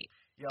mention Heat.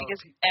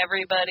 Because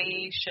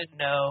everybody should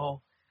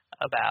know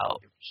about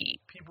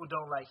Heat. People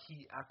don't like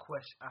Heat. I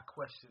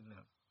question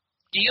them.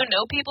 Do you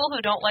know people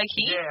who don't like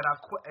Heat? Yeah,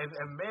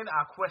 and men,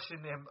 I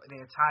question them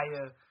the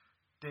entire,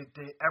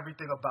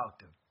 everything about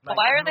them. Like,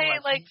 why are they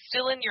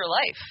still in your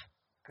life?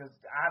 Because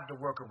I have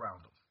to work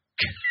around them.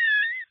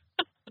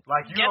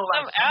 Like you Get know,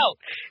 them like out.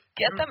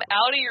 Get them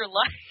out of your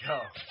life.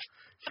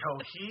 Yo,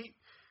 Heat.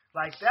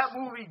 Like, that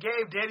movie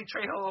gave Danny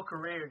Trejo a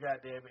career,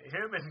 goddamn it.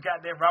 Him and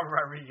goddamn Robert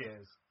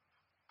Rodriguez.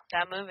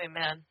 That movie,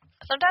 man.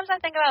 Sometimes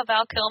I think about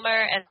Val Kilmer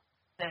and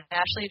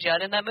Ashley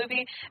Judd in that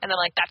movie, and I'm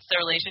like, that's the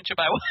relationship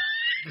I want.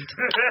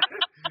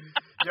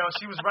 Yo,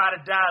 she was ride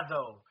or die,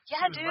 though.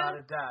 Yeah, she was dude. Ride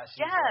or die.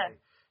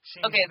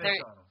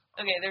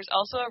 There's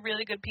also a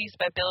really good piece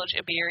by Bill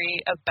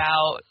Jabiri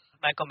about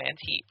Michael Mann's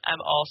Heat.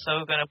 I'm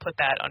also going to put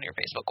that on your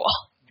Facebook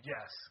wall.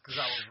 Yes, because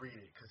I will read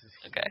it, because it's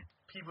Heat. Okay.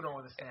 People don't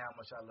understand how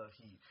much I love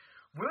Heat.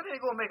 When are they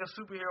going to make a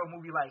superhero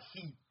movie like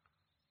Heat?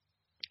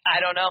 I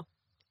don't know.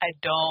 I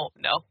don't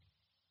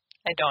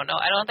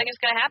think it's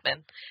going to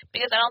happen.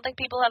 Because I don't think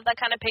people have that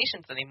kind of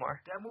patience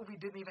anymore. That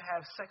movie didn't even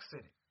have sex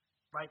in it.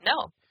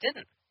 No, it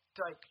didn't.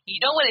 Like,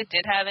 you know what it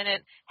did have in it?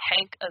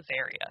 Hank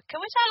Azaria.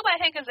 Can we talk about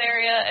Hank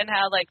Azaria and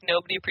how,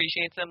 nobody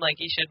appreciates him like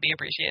he should be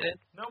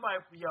appreciated?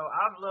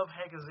 I've loved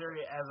Hank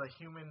Azaria as a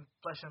human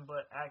flesh and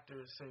blood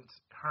actor since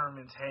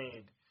Herman's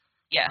Head.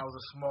 Yeah. I was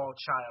a small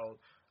child.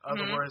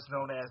 Other words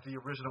known as the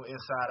original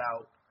Inside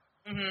Out.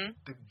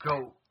 The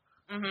GOAT.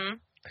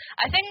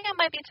 I think it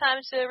might be time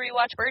to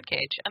rewatch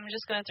Birdcage. I'm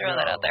just going to throw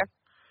that out there.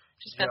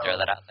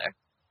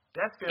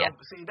 That film,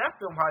 that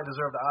film probably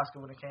deserved the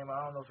Oscar when it came out.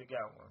 I don't know if it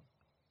got one.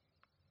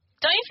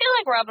 Don't you feel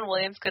like Robin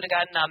Williams could have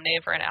gotten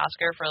nominated for an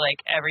Oscar for,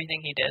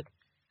 everything he did?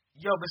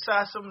 Yo,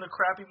 besides some of the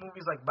crappy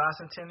movies like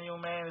Bicentennial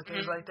Man and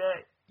things like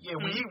that,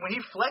 when he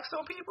flexed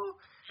on people,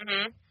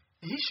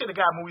 he should have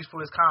got movies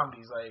for his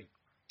comedies.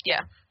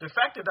 Yeah. The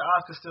fact that the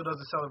Oscar still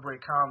doesn't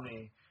celebrate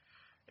comedy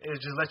is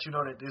just let you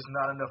know that there's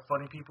not enough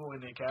funny people in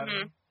the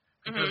Academy.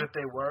 Because if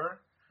they were,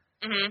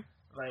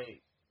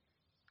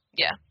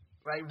 yeah.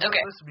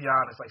 Let's be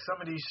honest.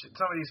 Some of these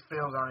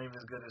films aren't even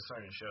as good as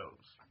certain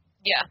shows.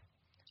 Yeah.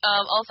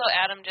 Also,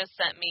 Adam just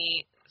sent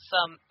me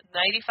some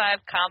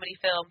 95 comedy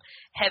film,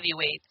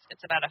 Heavyweights.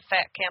 It's about a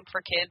fat camp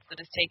for kids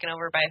that is taken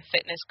over by a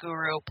fitness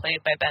guru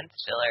played by Ben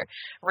Stiller,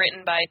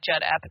 written by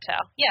Judd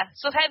Apatow. Yeah,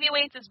 so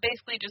Heavyweights is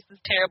basically just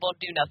this terrible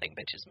do-nothing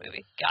bitches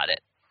movie. Got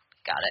it.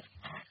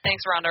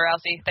 Thanks, Ronda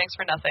Rousey. Thanks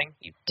for nothing,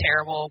 you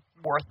terrible,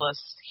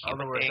 worthless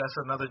human being. That's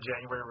another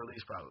January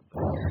release, probably.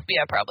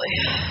 Yeah, probably.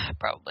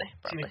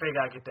 Tina Fey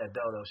gotta get that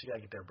dough, though. She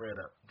gotta get that bread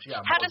up. She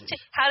got How does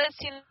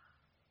Tina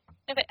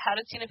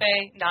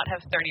Fey not have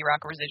 30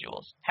 Rock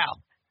residuals? How?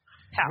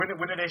 When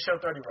did they show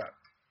 30 Rock?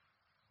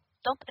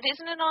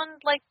 Isn't it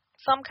on like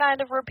some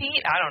kind of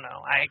repeat? I don't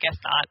know. I guess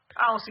not.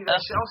 I don't see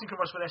that shit. I don't see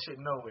commercials for that shit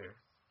nowhere.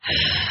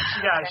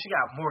 She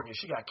got mortgage.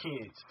 She got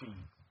kids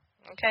feed.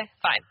 Okay,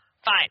 fine.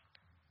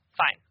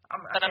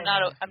 But I'm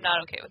not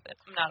okay with it.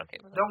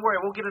 Don't worry,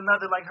 we'll get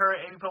another like her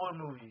and Amy Poehler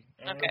movie.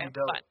 And okay, it'll be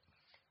dope.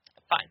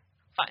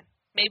 fine.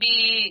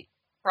 Maybe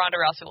Ronda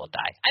Rousey will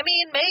die. I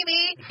mean,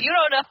 maybe. You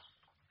don't know.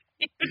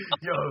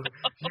 Yo,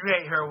 you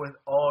hate her with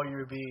all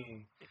your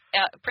being.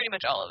 Pretty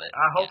much all of it.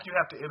 I hope you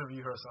have to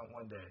interview her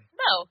one day.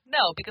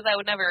 No, because I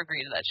would never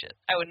agree to that shit.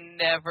 I would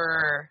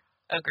never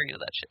agree to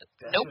that shit.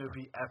 That shit would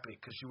be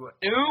epic because you would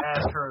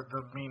ask her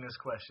the meanest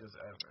questions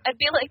ever. I'd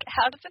be like,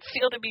 how does it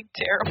feel to be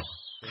terrible?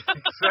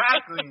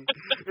 Exactly.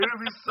 It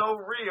would be so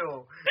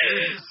real.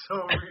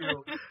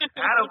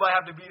 Adam might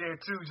have to be there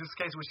too, just in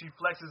case when she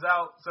flexes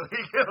out, so he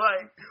can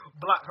like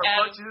block her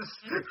punches.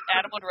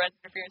 Adam would run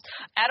interference.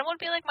 Adam would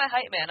be like my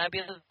hype man. I'd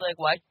be like,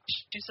 why are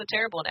you so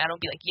terrible? And Adam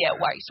would be like, yeah,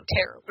 why are you so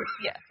terrible?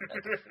 Yeah,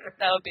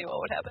 that would be what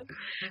would happen.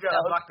 You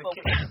gotta block the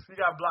kicks. You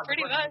gotta block the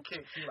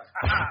kicks. You're like,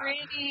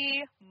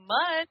 Pretty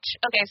much.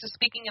 Okay, so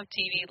speaking of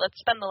TV,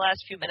 let's spend the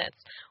last few minutes.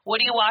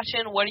 What are you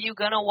watching? What are you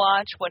gonna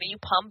watch? What are you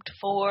pumped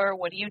for?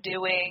 What are you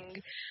doing?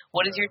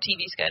 What is your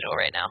TV schedule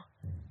right now?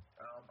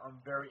 I'm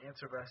very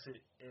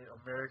interested in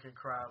American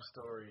Crime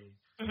Story,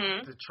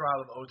 mm-hmm. the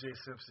trial of O.J.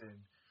 Simpson,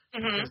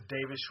 mm-hmm. because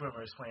David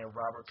Schwimmer is playing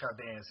Robert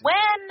Cardenas.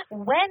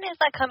 When is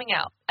that coming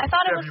out? I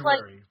thought February, it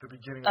was like the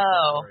beginning of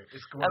February.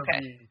 It's going to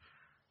be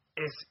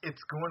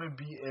it's going to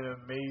be an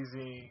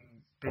amazing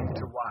thing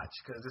to watch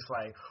because it's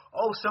like,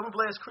 oh, Selma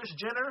Blair's Kris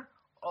Jenner.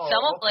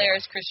 Selma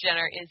Blair's Kris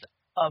Jenner is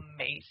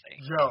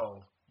amazing.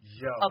 Yo,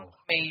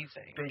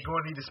 amazing. They're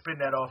going to need to spin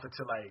that off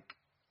into like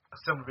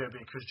Selma Blair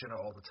being Kris Jenner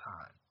all the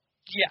time.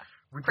 Yeah,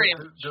 pretty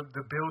much.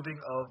 The building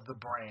of the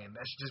brand.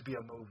 That should just be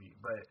a movie.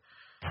 But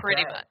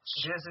pretty much.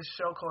 There's this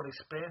show called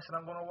Expanse that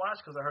I'm going to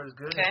watch because I heard it's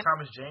good. Okay. There's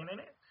Thomas Jane in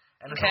it,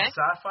 and it's on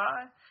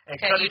Sci-Fi. And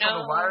Cuddy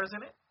from The Wire is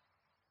in it.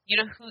 You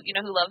know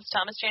who loves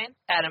Thomas Jane?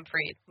 Adam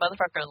Freed.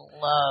 Motherfucker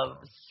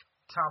loves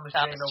Thomas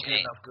Jane. Don't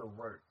get enough good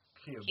work.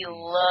 He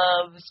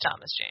loves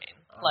Thomas Jane.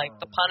 Like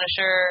The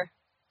Punisher.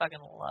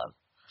 Fucking loves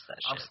that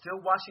shit. I'm still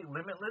watching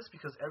Limitless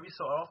because every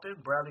so often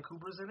Bradley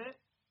Cooper's in it.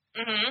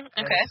 Mm-hmm.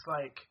 And okay. it's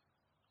like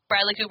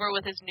Bradley Cooper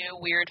with his new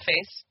weird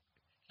face.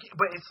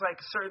 But it's like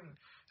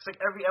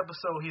every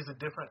episode he has a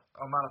different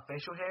amount of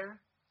facial hair.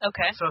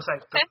 Okay. So it's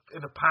like in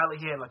the pilot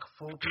he had like a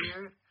full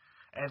beard,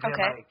 and then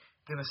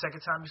then the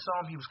second time you saw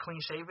him he was clean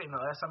shaven, and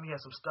the last time he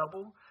had some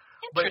stubble.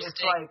 But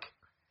it's like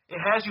it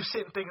has you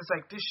sitting thinking it's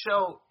like this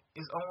show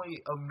is only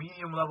a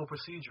medium level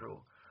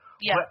procedural.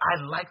 Yeah. But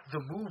I like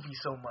the movie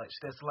so much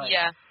that's like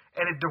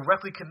and it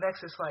directly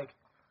connects. It's like,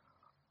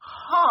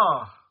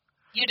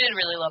 You did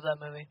really love that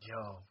movie.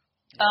 Yo.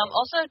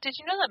 Also, did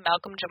you know that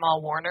Malcolm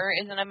Jamal Warner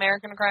is an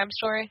American Crime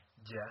Story?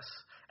 Yes.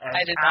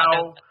 I did not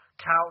know that.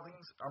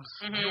 Cowlings,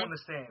 you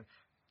understand,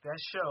 that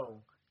show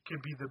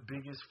could be the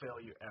biggest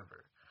failure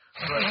ever.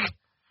 But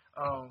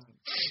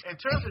in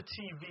terms of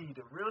TV,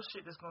 the real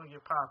shit that's going to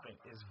get popping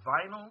is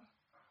Vinyl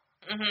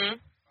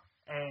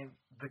and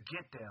The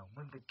Get Down.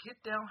 When The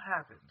Get Down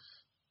happens,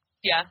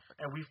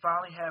 and we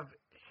finally have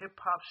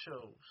hip-hop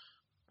shows,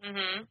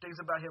 things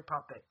about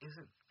hip-hop that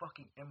isn't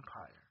fucking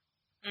Empire,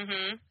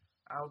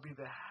 I'll be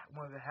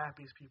one of the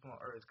happiest people on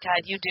earth.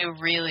 God, you do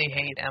really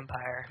hate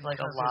Empire,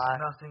 like a lot.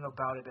 There's nothing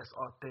about it that's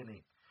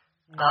authentic.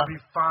 I'll be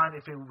fine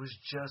if it was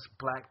just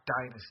Black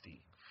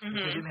Dynasty. If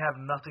it didn't have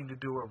nothing to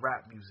do with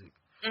rap music,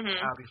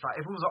 I'll be fine.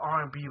 If it was an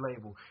R&B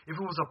label, if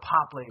it was a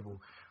pop label,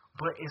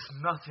 but it's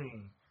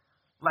nothing.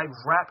 Like,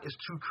 rap is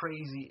too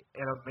crazy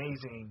and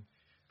amazing.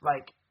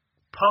 Like,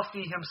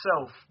 Puffy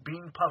himself,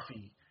 being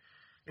Puffy,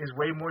 is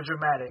way more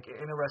dramatic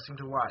and interesting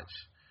to watch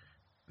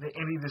than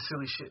any of the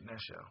silly shit in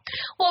that show.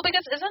 Well,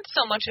 because isn't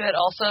so much of it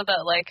also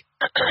that, like,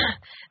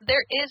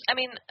 there is, I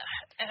mean,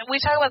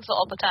 we talk about this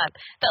all the time,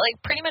 that, like,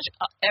 pretty much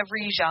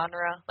every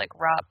genre, like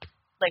rock,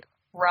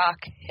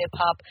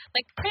 hip-hop,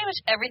 like, pretty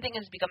much everything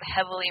has become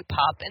heavily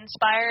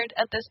pop-inspired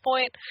at this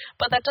point,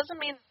 but that doesn't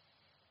mean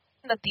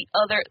that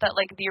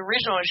the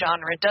original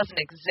genre doesn't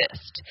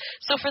exist.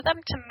 So for them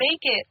to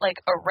make it,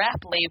 like, a rap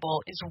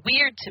label is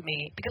weird to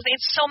me, because they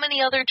had so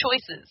many other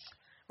choices,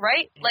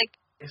 right? Like,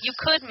 you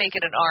could make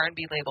it an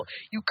R&B label.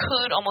 You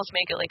could almost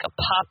make it like a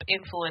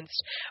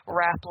pop-influenced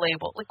rap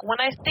label. Like, when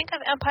I think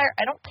of Empire,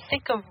 I don't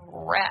think of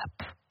rap.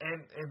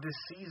 And this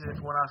season,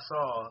 what I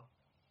saw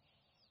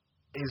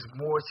is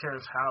more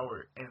Terrence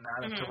Howard and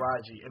not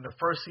Taraji. And the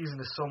first season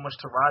is so much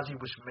Taraji,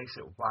 which makes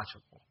it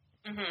watchable.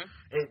 Mm-hmm.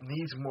 It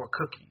needs more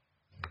Cookie.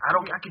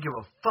 I could give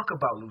a fuck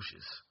about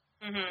Lucius.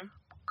 Mm-hmm.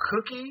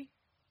 Cookie,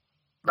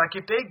 like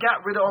if they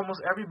got rid of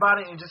almost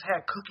everybody and just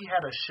had Cookie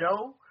had a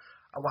show,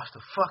 I watched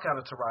the fuck out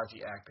of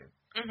Taraji acting.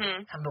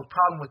 Mm-hmm. I have no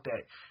problem with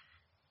that.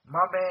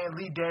 My man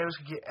Lee Daniels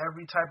could get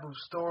every type of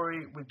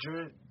story with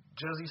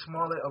Jersey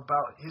Smollett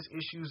about his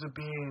issues of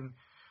being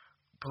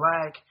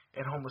black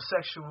and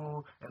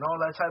homosexual and all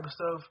that type of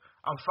stuff.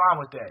 I'm fine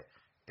with that.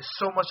 It's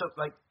so much of,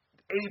 like,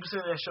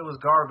 80% of that show is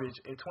garbage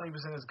and 20%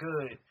 is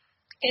good.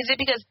 Is it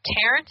because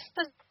Terrence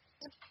is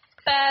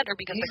bad or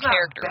because the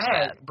character is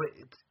bad? But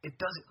it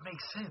doesn't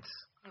make sense.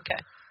 Okay.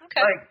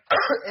 Like,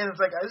 and it's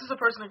like, this is a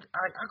person,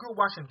 I grew up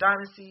watching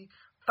Dynasty,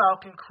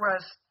 Falcon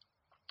Crest,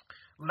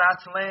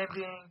 Knots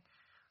Landing,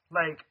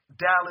 like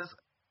Dallas.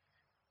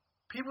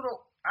 People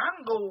don't. I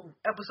can go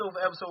episode for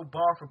episode,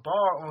 bar for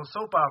bar on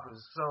soap operas.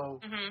 So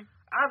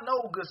I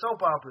know good soap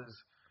operas.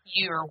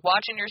 You're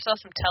watching yourself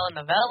some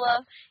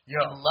telenovela.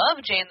 You love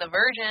Jane the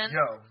Virgin.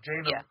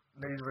 Jane the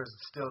Virgin is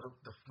still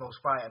the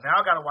most fire. Now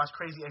I gotta watch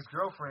Crazy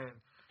Ex-Girlfriend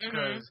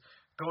because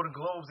Golden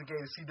Globes they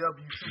gave CW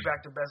 2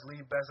 back-to-best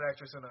lead best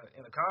actress in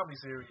a comedy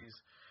series.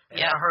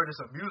 And I heard it's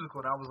a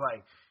musical, and I was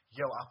like,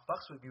 yo, I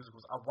fucks with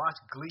musicals. I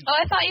watched Glee. Oh,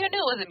 I thought you knew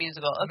it was a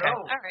musical. Okay. No.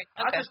 All right.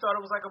 Okay. I just thought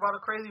it was like about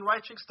a crazy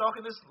white chick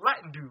stalking this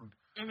Latin dude.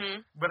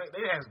 Mm-hmm. But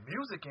it has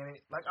music in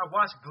it. Like, I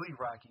watched Glee,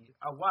 Rocky.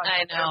 I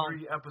watched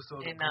every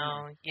episode of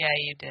Glee. Yeah,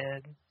 you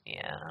did.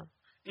 Yeah.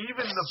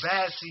 Even the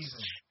bad season.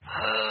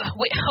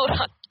 Wait, hold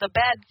on. The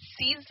bad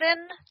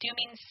season? Do you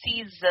mean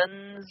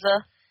seasons?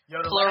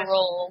 Yo,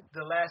 plural.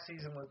 The last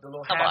season, the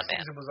little half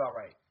season was all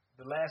right.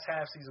 The last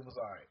half season was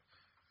all right.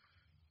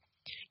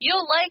 You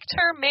liked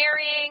her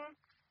marrying...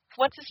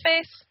 What's his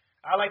face?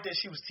 I like that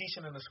she was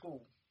teaching in the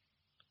school.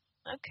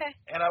 Okay.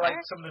 And I like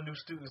some of the new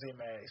students they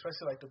made,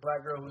 especially like the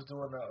black girl who was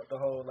doing the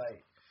whole, like,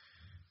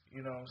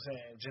 you know what I'm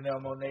saying, Janelle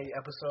Monáe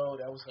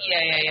episode. That was her.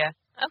 Yeah.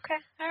 Okay,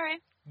 all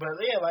right. But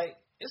yeah, like,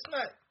 it's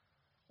not,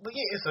 but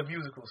yeah, it's a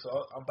musical, so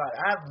I'm about it.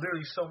 I have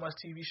literally so much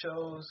TV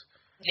shows.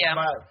 Yeah.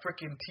 My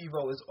freaking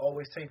TiVo is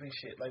always taping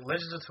shit. Like,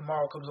 Legends of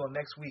Tomorrow comes on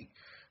next week.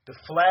 The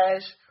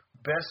Flash,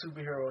 best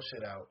superhero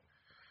shit out.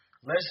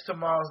 Legends of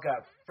Tomorrow's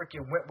got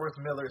freaking Wentworth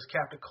Miller as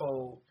Captain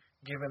Cold,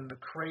 giving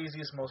the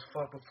craziest, most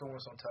fun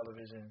performance on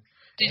television.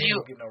 Did you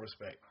don't get no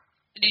respect?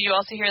 Did you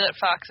also hear that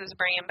Fox is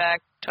bringing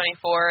back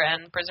 24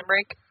 and Prison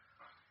Break?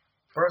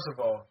 First of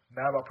all,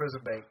 not about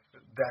Prison Break.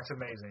 That's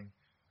amazing.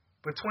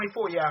 But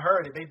 24, yeah, I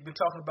heard it. They've been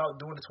talking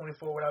about doing the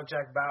 24 without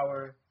Jack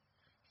Bauer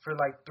for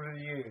like 3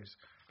 years.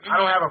 I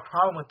don't have a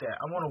problem with that.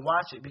 I want to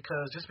watch it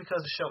because just because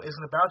the show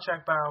isn't about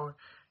Jack Bauer,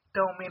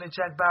 don't mean that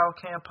Jack Bauer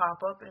can't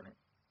pop up in it.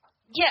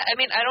 Yeah, I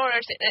mean, I don't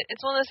understand.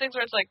 It's one of those things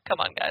where it's like,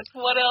 come on, guys,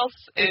 what else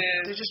is...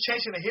 They're just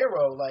changing the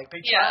hero. Like,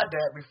 they tried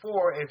that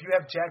before. If you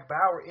have Jack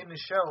Bauer in the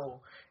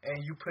show and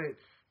you put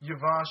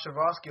Yvonne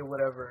Strahovski or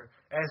whatever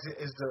as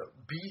the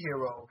B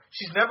hero,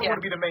 she's never going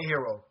to be the main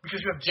hero because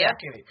you have Jack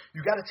in it.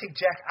 You got to take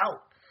Jack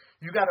out.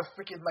 You got to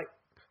freaking, like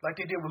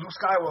they did with Luke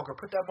Skywalker,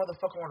 put that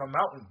motherfucker on a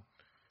mountain.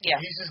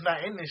 Yeah. He's just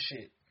not in this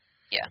shit.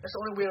 Yeah. That's the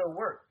only way it'll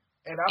work.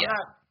 And I'm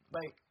not,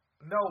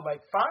 like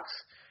Fox,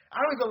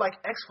 I don't even like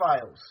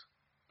X-Files.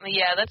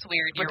 Yeah, that's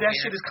weird. But that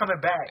shit is coming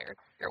back.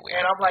 You're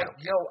weird. And I'm like,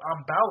 yo, I'm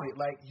about it.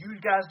 Like, you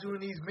guys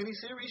doing these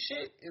miniseries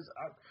shit is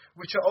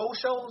with your old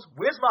shows.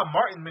 Where's my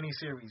Martin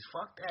miniseries?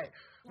 Fuck that.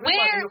 Can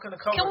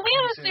we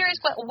have a serious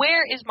question?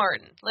 Where is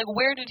Martin? Like,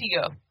 where did he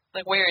go?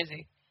 Like, where is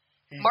he?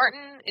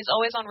 Martin is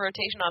always on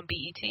rotation on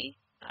BET.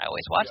 I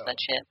always watch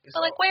that shit. So,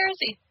 like, where is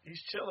he?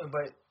 He's chilling,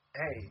 but,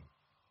 hey,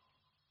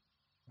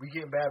 we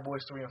getting Bad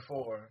Boys 3 and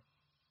 4.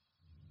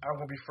 I'm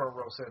going to be front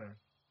row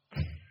center.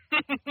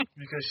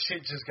 Because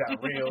shit just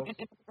got real.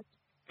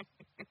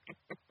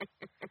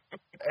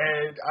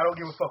 And I don't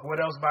give a fuck what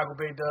else Michael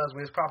Bay does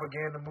with his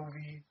propaganda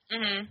movie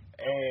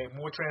and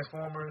more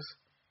Transformers.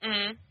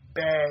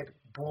 Bad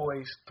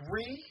Boys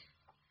 3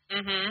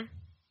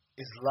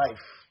 is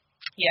life.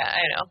 Yeah,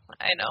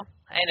 I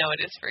know it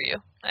is for you.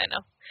 I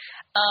know.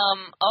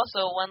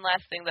 Also, one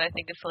last thing that I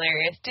think is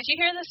hilarious. Did you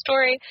hear the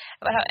story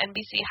about how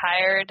NBC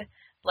hired,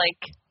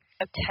 like,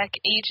 a tech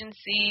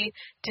agency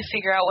to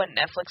figure out what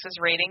Netflix's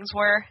ratings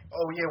were?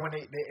 Oh, yeah, when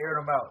they aired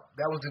them out.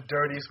 That was the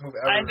dirtiest move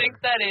ever. I think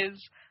that is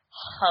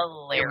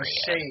hilarious.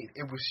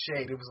 It was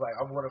shade. It was like,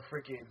 we're going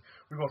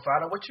to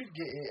find out what you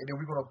get, and then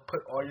we're going to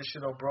put all your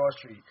shit on Broad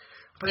Street.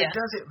 But it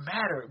doesn't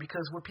matter,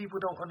 because what people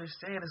don't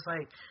understand is,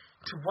 like,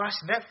 to watch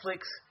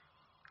Netflix,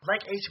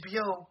 like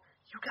HBO,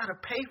 you got to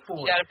pay for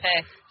it.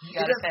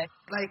 You got to pay.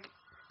 Like,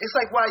 it's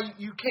like why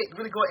you can't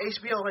really go to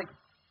HBO, like,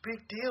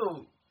 big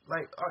deal.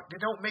 Like, they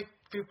don't make...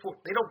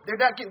 They're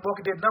not getting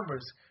Walking Dead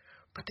numbers,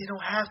 but they don't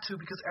have to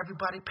because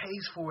everybody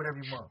pays for it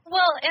every month.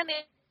 Well, and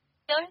the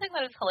other thing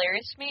that is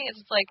hilarious to me is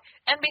it's like,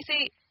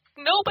 NBC,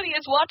 nobody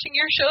is watching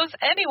your shows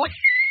anyway.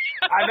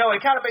 I know, it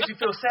kind of makes you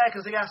feel sad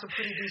because they got some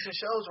pretty decent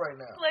shows right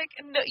now. Like,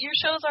 no, your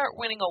shows aren't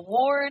winning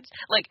awards.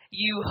 Like,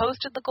 you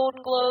hosted the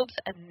Golden Globes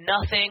and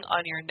nothing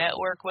on your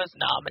network was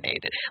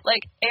nominated.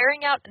 Like,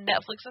 airing out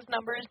Netflix's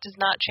numbers does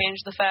not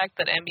change the fact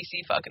that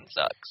NBC fucking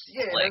sucks.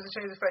 Yeah, it like, doesn't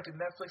change the fact that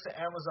Netflix and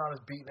Amazon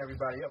is beating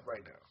everybody up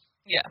right now.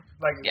 Yeah.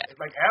 Like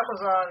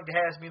Amazon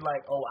has me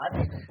like, oh,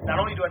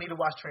 not only do I need to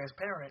watch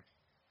Transparent,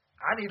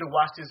 I need to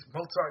watch this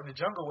Mozart in the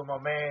Jungle with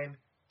my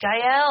man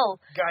Gael.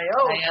 I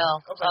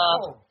was like,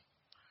 oh.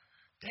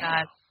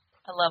 God,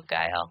 I love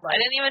Gael. I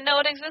didn't even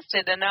know it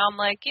existed, and now I'm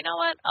like, you know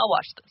what? I'll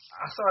watch this.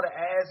 I saw the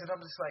ads, and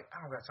I'm just like,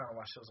 I don't got time to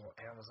watch shows on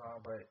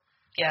Amazon, but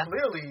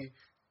clearly,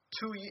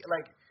 2 years,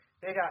 like,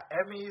 they got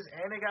Emmys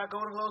and they got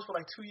Golden Globes for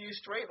like 2 years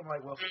straight. I'm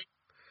like, well,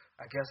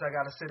 I guess I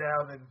got to sit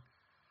down and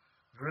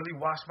really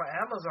watch my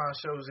Amazon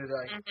shows that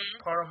like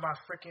part of my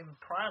freaking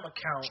Prime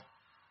account.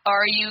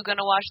 Are you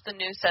gonna watch the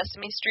new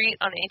Sesame Street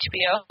on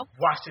HBO?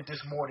 Watched it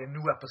this morning,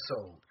 new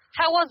episode.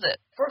 How was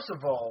it? First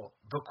of all,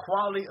 the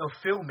quality of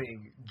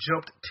filming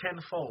jumped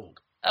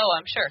tenfold. Oh,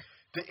 I'm sure.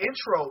 The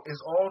intro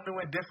is all new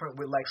and different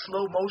with like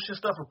slow motion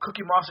stuff of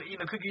Cookie Monster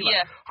eating a cookie.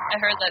 Yeah, I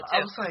heard that too.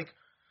 I was like,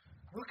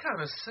 what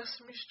kind of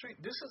Sesame Street?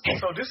 This is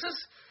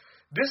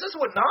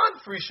what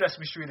non-free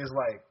Sesame Street is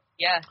like.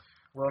 Yeah.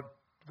 Well,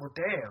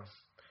 damn.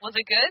 Was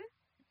it good?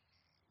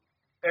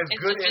 As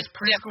good as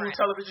preschool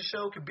television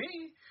show could be.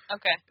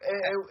 Okay.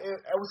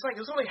 It was like,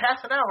 it was only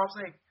half an hour. I was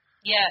like,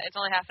 yeah, it's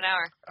only half an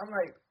hour. I'm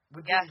like,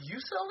 it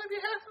used to only be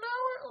half an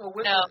hour? Or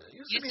no, it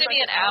used to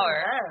be an hour.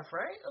 And a half,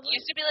 right? It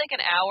used to be like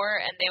an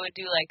hour, and they would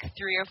do like 3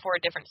 or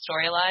 4 different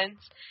storylines.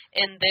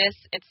 In this,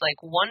 it's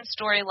like one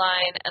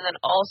storyline, and then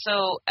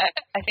also,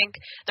 I think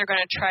they're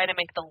going to try to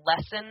make the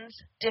lessons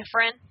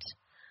different.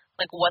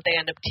 Like what they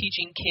end up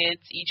teaching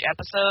kids each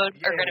episode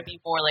are going to be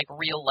more like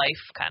real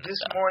life kind of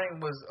stuff. This morning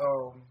was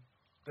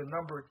the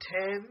number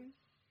 10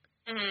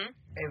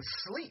 and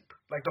sleep.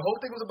 Like the whole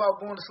thing was about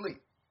going to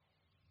sleep.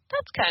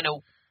 That's kind of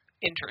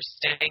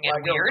interesting and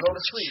like, weird. Go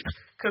to sleep.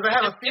 Because I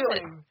have a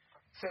feeling,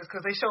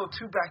 because they showed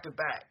 2 back to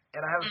back,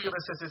 and I have a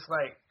feeling since it's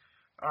like,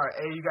 all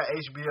right, you got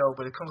HBO,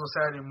 but it comes on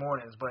Saturday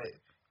mornings, but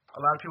a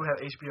lot of people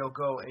have HBO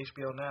Go,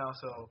 HBO Now,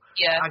 so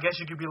I guess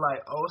you could be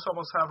like, oh, it's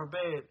almost time for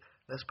bed.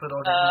 Let's put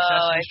on the new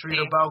Sesame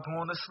Street about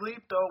going to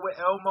sleep, though, with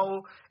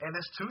Elmo and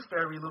this Tooth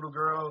Fairy little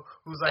girl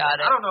who's like, I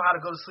don't know how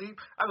to go to sleep.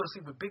 I go to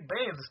sleep with big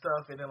bands and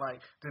stuff. And then, like,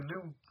 the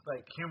new,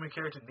 like, human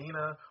character,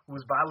 Nina, who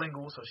is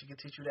bilingual, so she can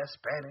teach you that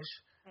Spanish.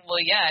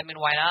 Well, yeah, I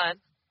mean, why not?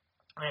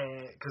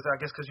 And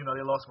because you know,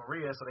 they lost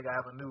Maria, so they got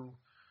to have a new,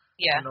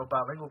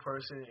 bilingual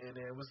person. And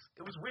then it was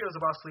weird. It was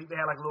about sleep. They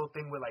had, like, a little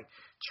thing with, like,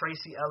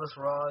 Tracy Ellis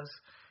Ross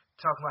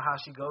talking about how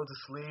she goes to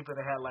sleep, and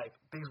it had like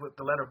things with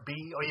the letter B.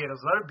 Oh yeah,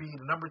 there's letter B,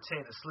 the number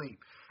 10 is sleep,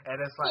 and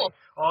it's like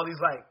all these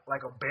like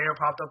a bear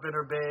popped up in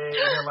her bed,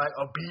 and then like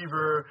a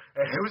beaver,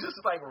 and it was just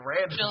like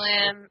random.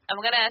 Julian,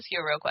 I'm gonna ask you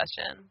a real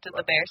question. Did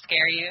the bear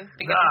scare you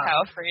because of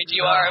how afraid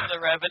you are of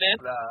the Revenant?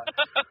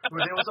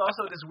 But there was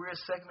also this weird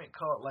segment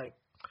called like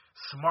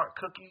Smart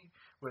Cookie,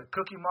 where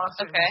Cookie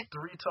Monster and these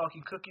 3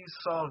 talking cookies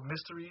solve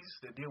mysteries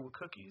that deal with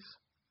cookies.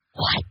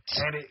 What?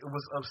 And it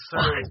was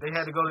absurd. What? They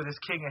had to go to this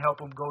king and help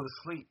him go to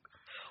sleep.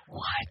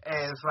 What?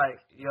 And it's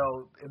like,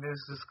 and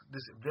there's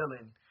this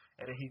villain,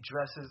 and then he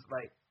dresses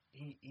like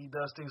he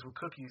does things with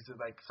cookies to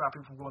like stop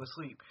people from going to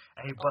sleep,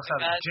 and he busts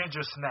out a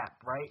ginger snap,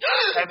 right?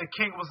 And the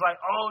king was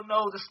like, oh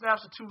no, the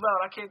snaps are too loud,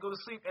 I can't go to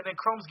sleep, and then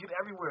crumbs get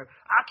everywhere.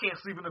 I can't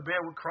sleep in the bed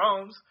with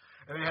crumbs,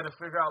 and they had to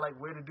figure out like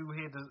where to do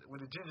here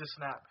with the ginger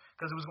snap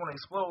because it was going to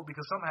explode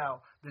because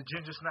somehow the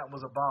ginger snap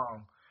was a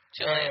bomb.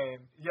 Julian.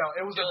 And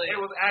it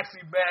was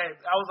actually bad.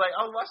 I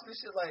was watching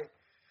this shit like,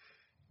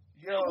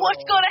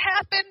 what's gonna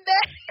happen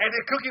next? And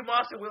then Cookie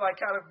Monster would like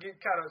kind of get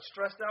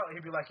stressed out, and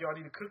he'd be like, I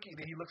need a cookie.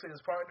 And then he looks at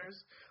his partners,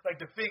 like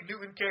the Fig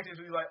Newton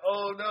characters would be like,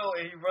 oh no,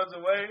 and he runs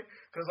away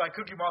because like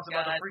Cookie Monster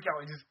about to freak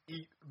out and just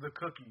eat the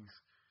cookies.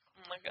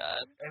 Oh my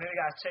god. And then they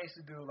got chased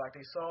to do like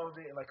they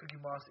solved it, and like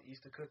Cookie Monster eats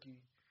the cookie.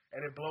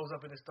 And it blows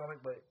up in his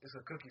stomach, but it's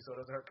a cookie, so it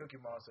doesn't hurt Cookie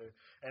Monster.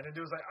 And the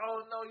dude's like, oh,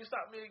 no, you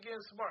stopped me again,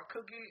 Smart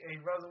Cookie. And he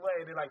runs away,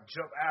 and they, like,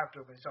 jump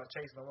after him and start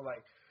chasing him. I'm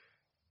like,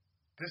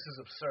 this is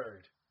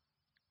absurd.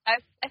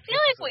 I feel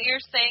like what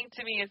you're saying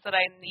to me is that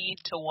I need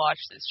to watch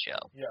this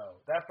show.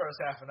 Yo, that first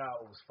half an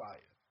hour was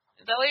fire.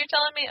 Is that what you're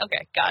telling me?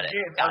 Okay, got it.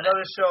 Again,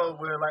 another show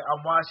where, like,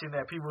 I'm watching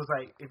that people was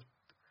like, if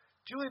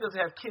Julie doesn't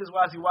have kids,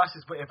 why does he watch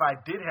this? But if I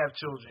did have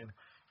children,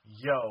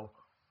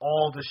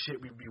 all the shit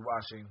we'd be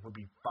watching would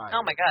be fire.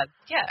 Oh my god.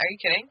 Yeah, are you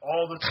kidding?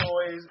 All the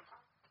toys,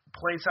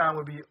 playtime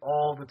would be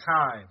all the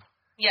time.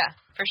 Yeah,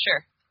 for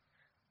sure.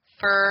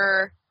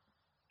 For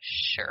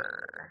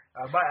sure.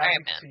 I might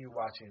actually continue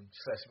watching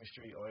Sesame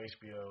Street or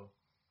HBO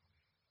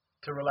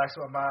to relax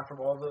my mind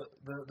from all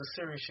the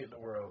serious shit in the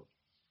world.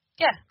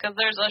 Yeah, because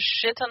there's a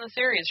shit ton of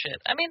serious shit.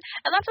 I mean,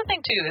 and that's the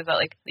thing, too, is that,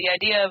 like, the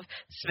idea of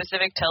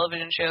specific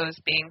television shows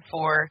being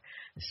for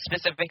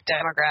specific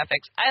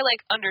demographics, I,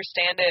 like,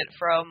 understand it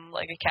from,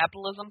 like, a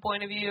capitalism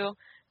point of view.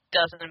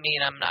 Doesn't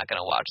mean I'm not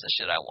going to watch the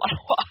shit I want to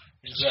watch.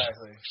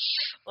 Exactly.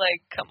 Like,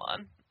 come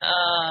on.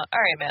 All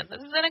right, man. This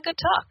has been a good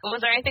talk.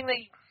 Was there anything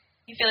that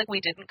you feel like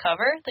we didn't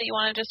cover that you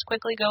want to just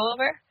quickly go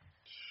over?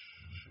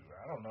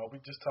 I don't know. We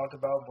just talked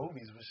about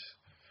movies.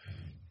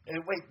 Wait,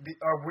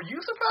 were you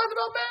surprised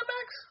about Mad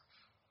Max?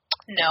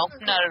 No,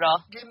 not at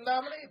all. Getting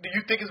nominated? Do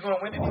you think it's going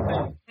to win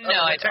anything?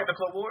 No, I don't.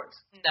 Technical awards?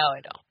 No, I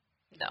don't.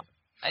 No,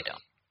 I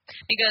don't.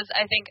 Because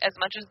I think as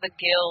much as the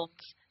guilds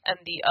and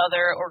the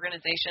other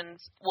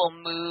organizations will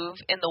move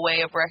in the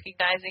way of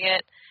recognizing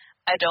it,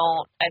 I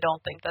don't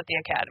think that the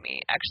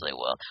Academy actually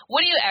will.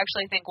 What do you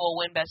actually think will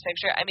win Best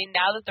Picture? I mean,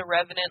 now that The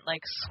Revenant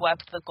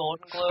swept the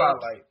Golden Globe,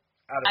 Spotlight.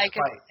 I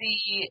could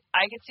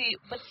see,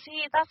 but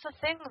see, that's the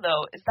thing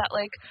though, is that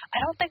I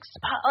don't think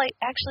Spotlight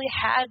actually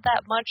had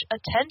that much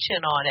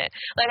attention on it.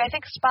 I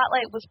think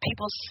Spotlight was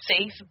people's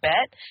safe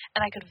bet, and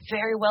I could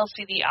very well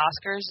see the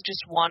Oscars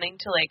just wanting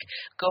to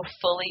go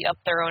fully up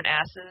their own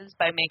asses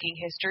by making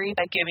history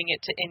by giving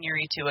it to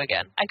Iñárritu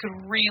again. I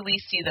could really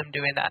see them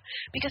doing that,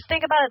 because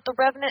think about it, The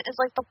Revenant is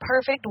the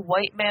perfect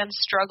white man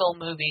struggle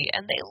movie,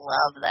 and they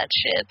love that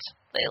shit.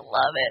 They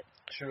love it.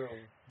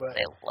 True. But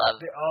they love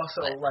they're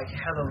also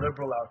hella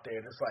liberal out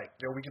there. It's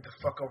we get to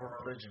fuck over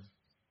religion.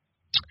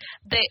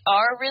 They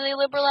are really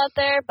liberal out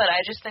there, but I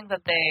just think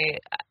that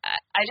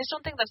I just don't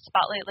think that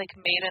Spotlight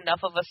made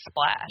enough of a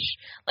splash.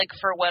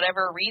 For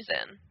whatever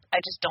reason, I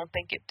just don't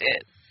think it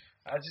did.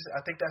 I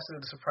think that's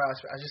the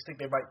surprise. I just think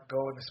they might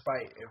go in the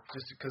spite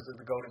just because of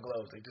the Golden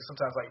Globes. They just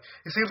sometimes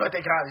it seems like they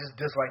kind of just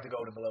dislike the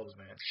Golden Globes,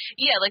 man.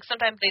 Yeah,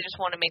 sometimes they just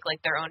want to make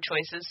their own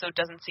choices, so it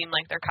doesn't seem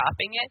like they're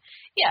copying it.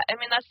 Yeah, I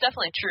mean that's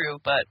definitely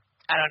true, but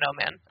I don't know,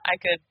 man. I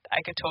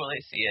could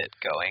totally see it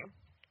going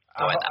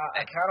that way.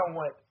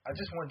 I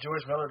just want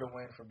George Miller to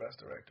win for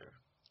Best Director.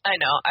 I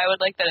know, I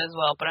would like that as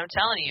well, but I'm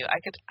telling you, I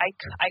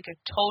could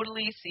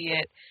totally see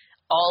it,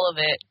 all of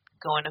it,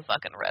 going to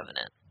fucking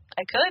Revenant.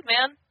 I could,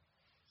 man.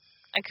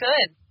 I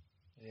could.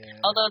 Yeah.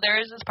 Although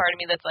there is this part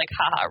of me that's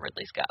haha,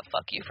 Ridley Scott,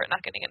 fuck you for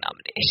not getting a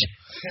nomination.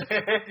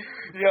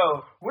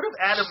 Yo, what if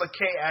Adam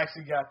McKay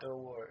actually got the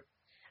award?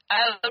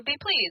 I would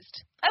be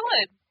pleased. I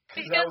would.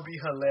 Because that would be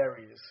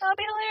hilarious. That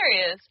would be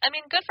hilarious. I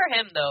mean, good for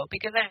him, though,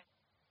 because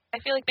I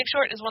feel like Big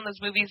Short is one of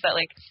those movies that,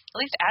 at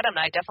least Adam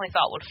and I definitely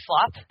thought would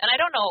flop. And I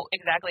don't know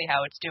exactly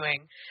how it's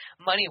doing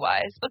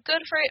money-wise, but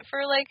good for it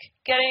for,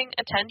 getting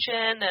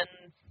attention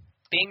and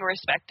being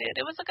respected.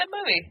 It was a good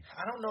movie.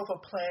 I don't know if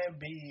a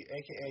Plan B,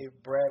 a.k.a.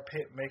 Brad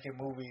Pitt making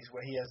movies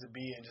where he has to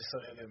be in just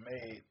so that they're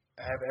made,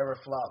 have ever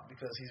flopped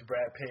because he's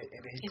Brad Pitt.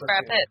 And then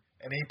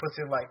and then he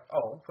puts in,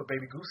 put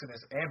Baby Goose in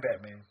this and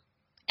Batman.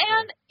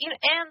 And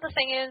and the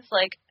thing is,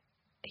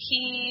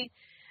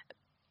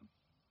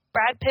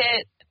 Brad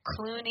Pitt,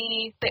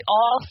 Clooney, they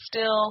all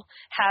still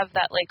have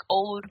that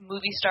old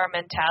movie star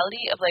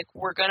mentality of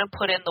we're gonna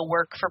put in the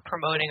work for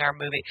promoting our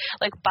movie.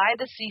 By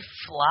the Sea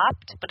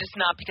flopped, but it's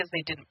not because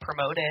they didn't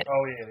promote it.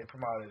 Oh yeah, they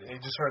promoted it. They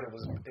just heard it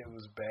was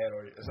bad,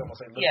 or it's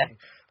almost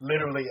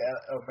literally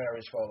a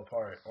marriage fall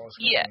apart on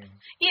screen.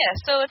 Yeah.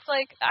 So it's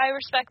I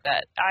respect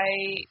that.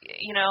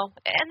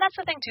 And that's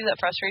the thing too that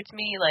frustrates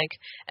me.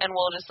 And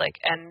we'll just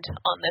end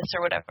on this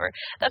or whatever.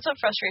 That's what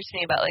frustrates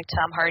me about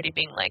Tom Hardy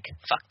being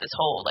fuck this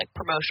whole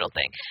promotional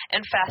thing.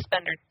 And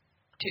Fassbender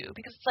too,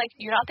 because it's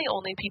you're not the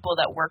only people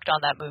that worked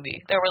on that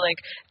movie. There were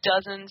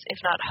dozens, if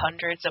not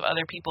hundreds, of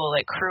other people,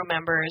 crew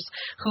members,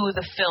 who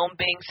the film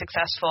being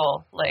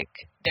successful,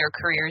 their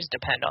careers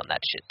depend on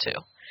that shit too.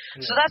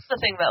 Yeah. So that's the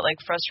thing that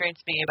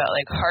frustrates me about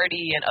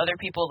Hardy and other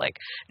people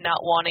not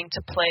wanting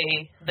to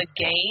play the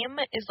game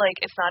is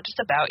it's not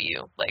just about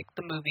you.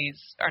 The movies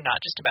are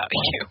not just about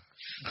you.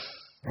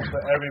 It's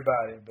for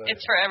everybody, but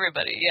it's for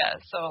everybody. Yeah.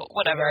 So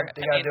whatever.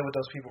 They gotta deal with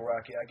those people,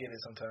 Rocky. I get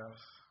it sometimes.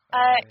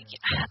 I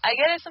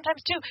get it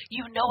sometimes too.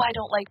 I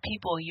don't like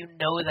people. You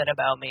know that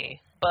about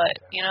me. But,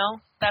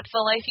 that's the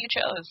life you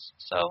chose.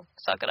 So,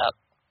 suck it up.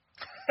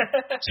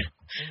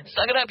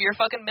 Suck it up. You're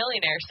a fucking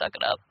millionaire. Suck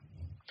it up.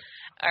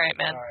 All right,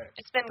 man. All right.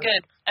 It's been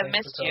good. I've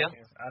missed you.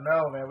 I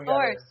know, man. We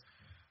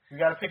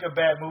gotta pick a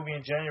bad movie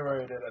in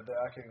January that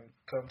I can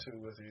come to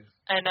with you.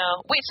 I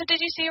know. Wait, so did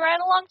you see Ride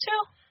Along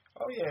too?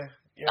 Oh, yeah.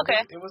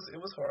 Okay. It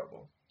was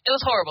horrible. It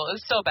was horrible. It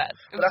was so bad.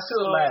 But I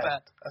still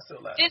laughed.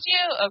 Did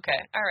you? Okay.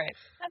 All right.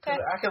 Okay.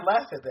 I can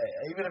laugh at that.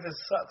 Even if it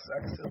sucks,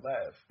 I can still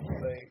laugh.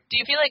 Do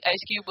you feel like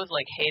Ice Cube was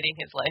hating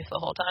his life the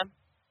whole time?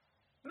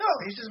 No,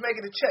 he's just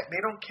making a check.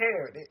 They don't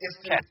care.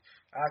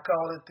 I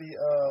call it the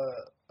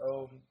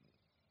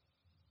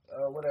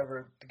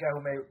whatever, the guy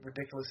who made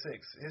Ridiculous Six.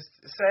 It's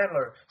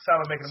Sandler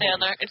making a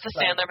movie. It's the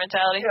Sandler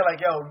mentality. Yeah,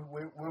 yo,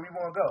 where we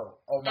want to go?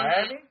 Oh,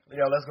 Miami?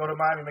 Yo, let's go to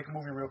Miami, make a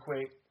movie real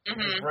quick, get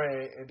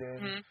bread, and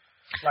then.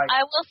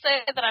 I will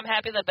say that I'm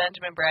happy that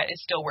Benjamin Bratt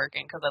is still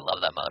working because I love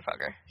that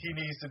motherfucker. He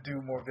needs to do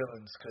more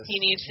villains.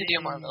 He needs to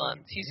do more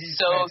villains. He's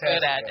so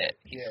good at it.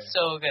 He's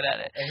so good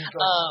at it. And he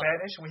goes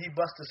Spanish when he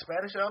busts the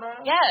Spanish out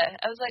on him? Yeah.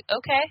 I was like,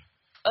 okay.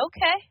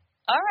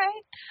 All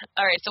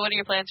right. So what are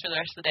your plans for the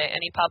rest of the day?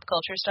 Any pop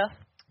culture stuff?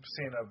 I'm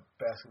seeing a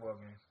basketball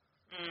game.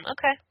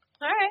 Okay.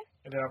 All right.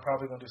 And then I'm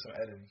probably going to do some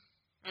editing.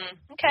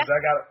 Okay. Because I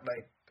got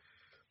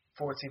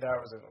 14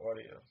 hours of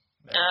audio.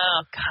 Oh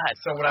God!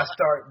 So when I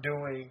start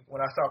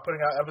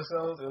putting out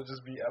episodes, it'll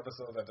just be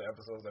episodes after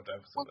episodes after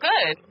episodes. Well,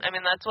 good. I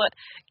mean, that's what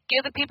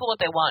give the people what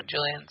they want,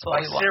 Julian. That's what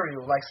like we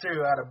want. Like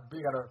cereal, I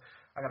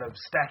gotta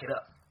stack it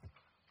up.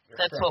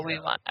 That's what we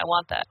want. I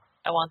want that.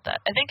 I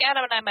think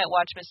Adam and I might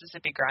watch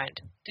Mississippi Grind.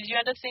 Did you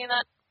end up seeing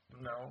that?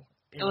 No.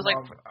 It was like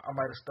I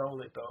might have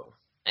stole it though.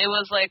 It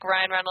was like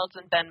Ryan Reynolds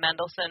and Ben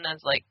Mendelsohn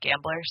as like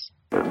gamblers.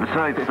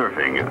 Besides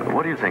surfing,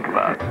 what do you think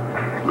about?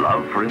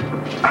 Love, for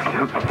instance? I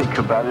don't think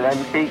about it, I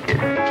make it.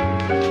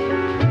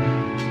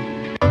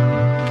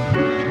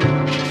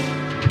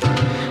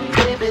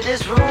 Baby,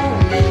 there's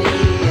room in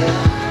here.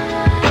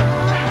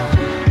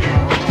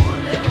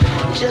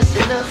 Just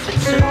enough for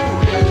two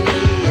in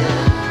here.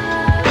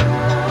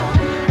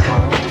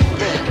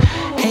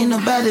 Ain't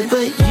nobody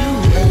but you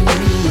and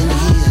me in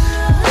here.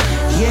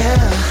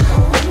 Yeah.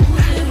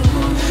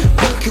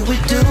 What can we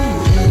do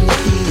in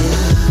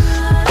here?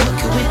 What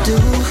can we do?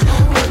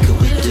 What can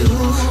we do?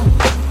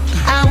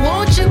 I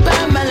want you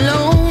by my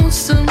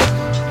lonesome,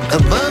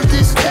 above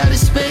this crowded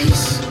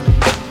space.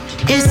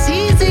 It's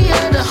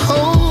easier to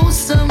hold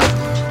some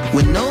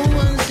when no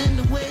one's in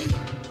the way.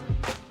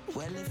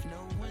 Well, if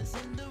no one's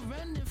in the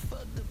running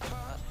for the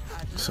part.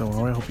 So,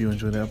 alright, hope you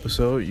enjoyed the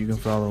episode. You can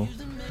follow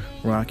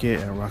Rocket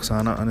at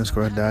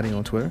Roxana_Hadadi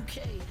on Twitter.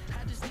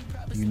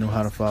 You know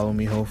how to follow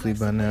me, hopefully,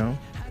 by now.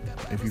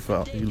 If you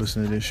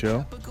listen to this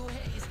show.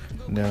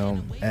 Now,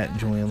 at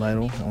Julian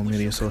Lytle on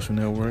Media Social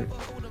Network,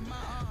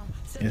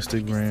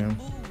 Instagram,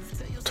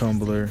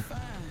 Tumblr,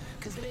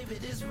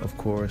 of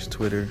course,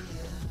 Twitter.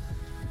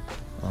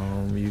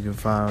 You can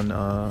find,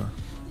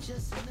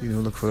 you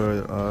can look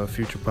for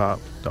Future Pop,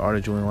 The Art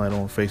of Julian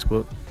Lytle on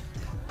Facebook.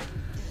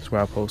 That's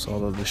where I post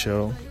all of the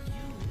show.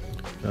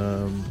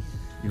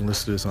 You can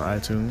listen to this on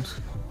iTunes.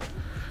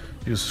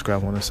 You can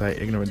subscribe on the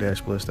site,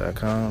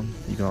 ignorant-bliss.com.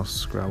 You can also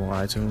subscribe on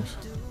iTunes.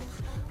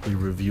 Leave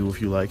a review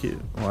if you like it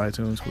on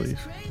iTunes, please.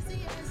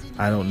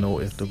 I don't know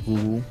if the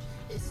Google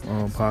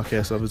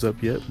podcast stuff is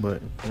up yet,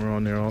 but we're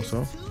on there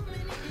also.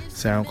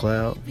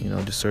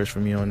 SoundCloud, just search for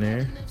me on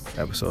there.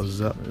 Episodes is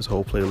up. There's a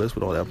whole playlist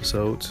with all the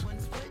episodes.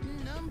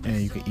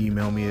 And you can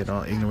email me at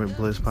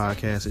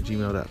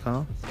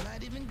ignorantblisspodcast@gmail.com.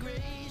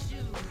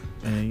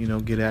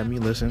 And, get at me,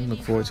 listen,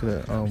 look forward to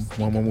that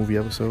one more movie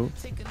episode.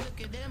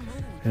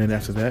 And then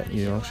after that,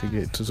 should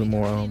get to some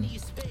more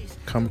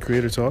comic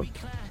creator talk.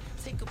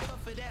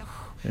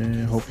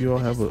 And hope you all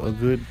have a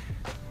good,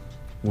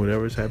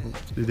 whatever type of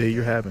the day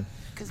you're having.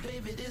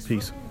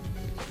 Peace.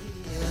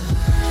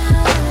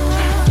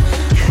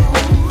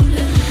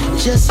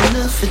 Just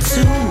enough for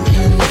two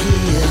in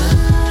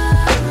here.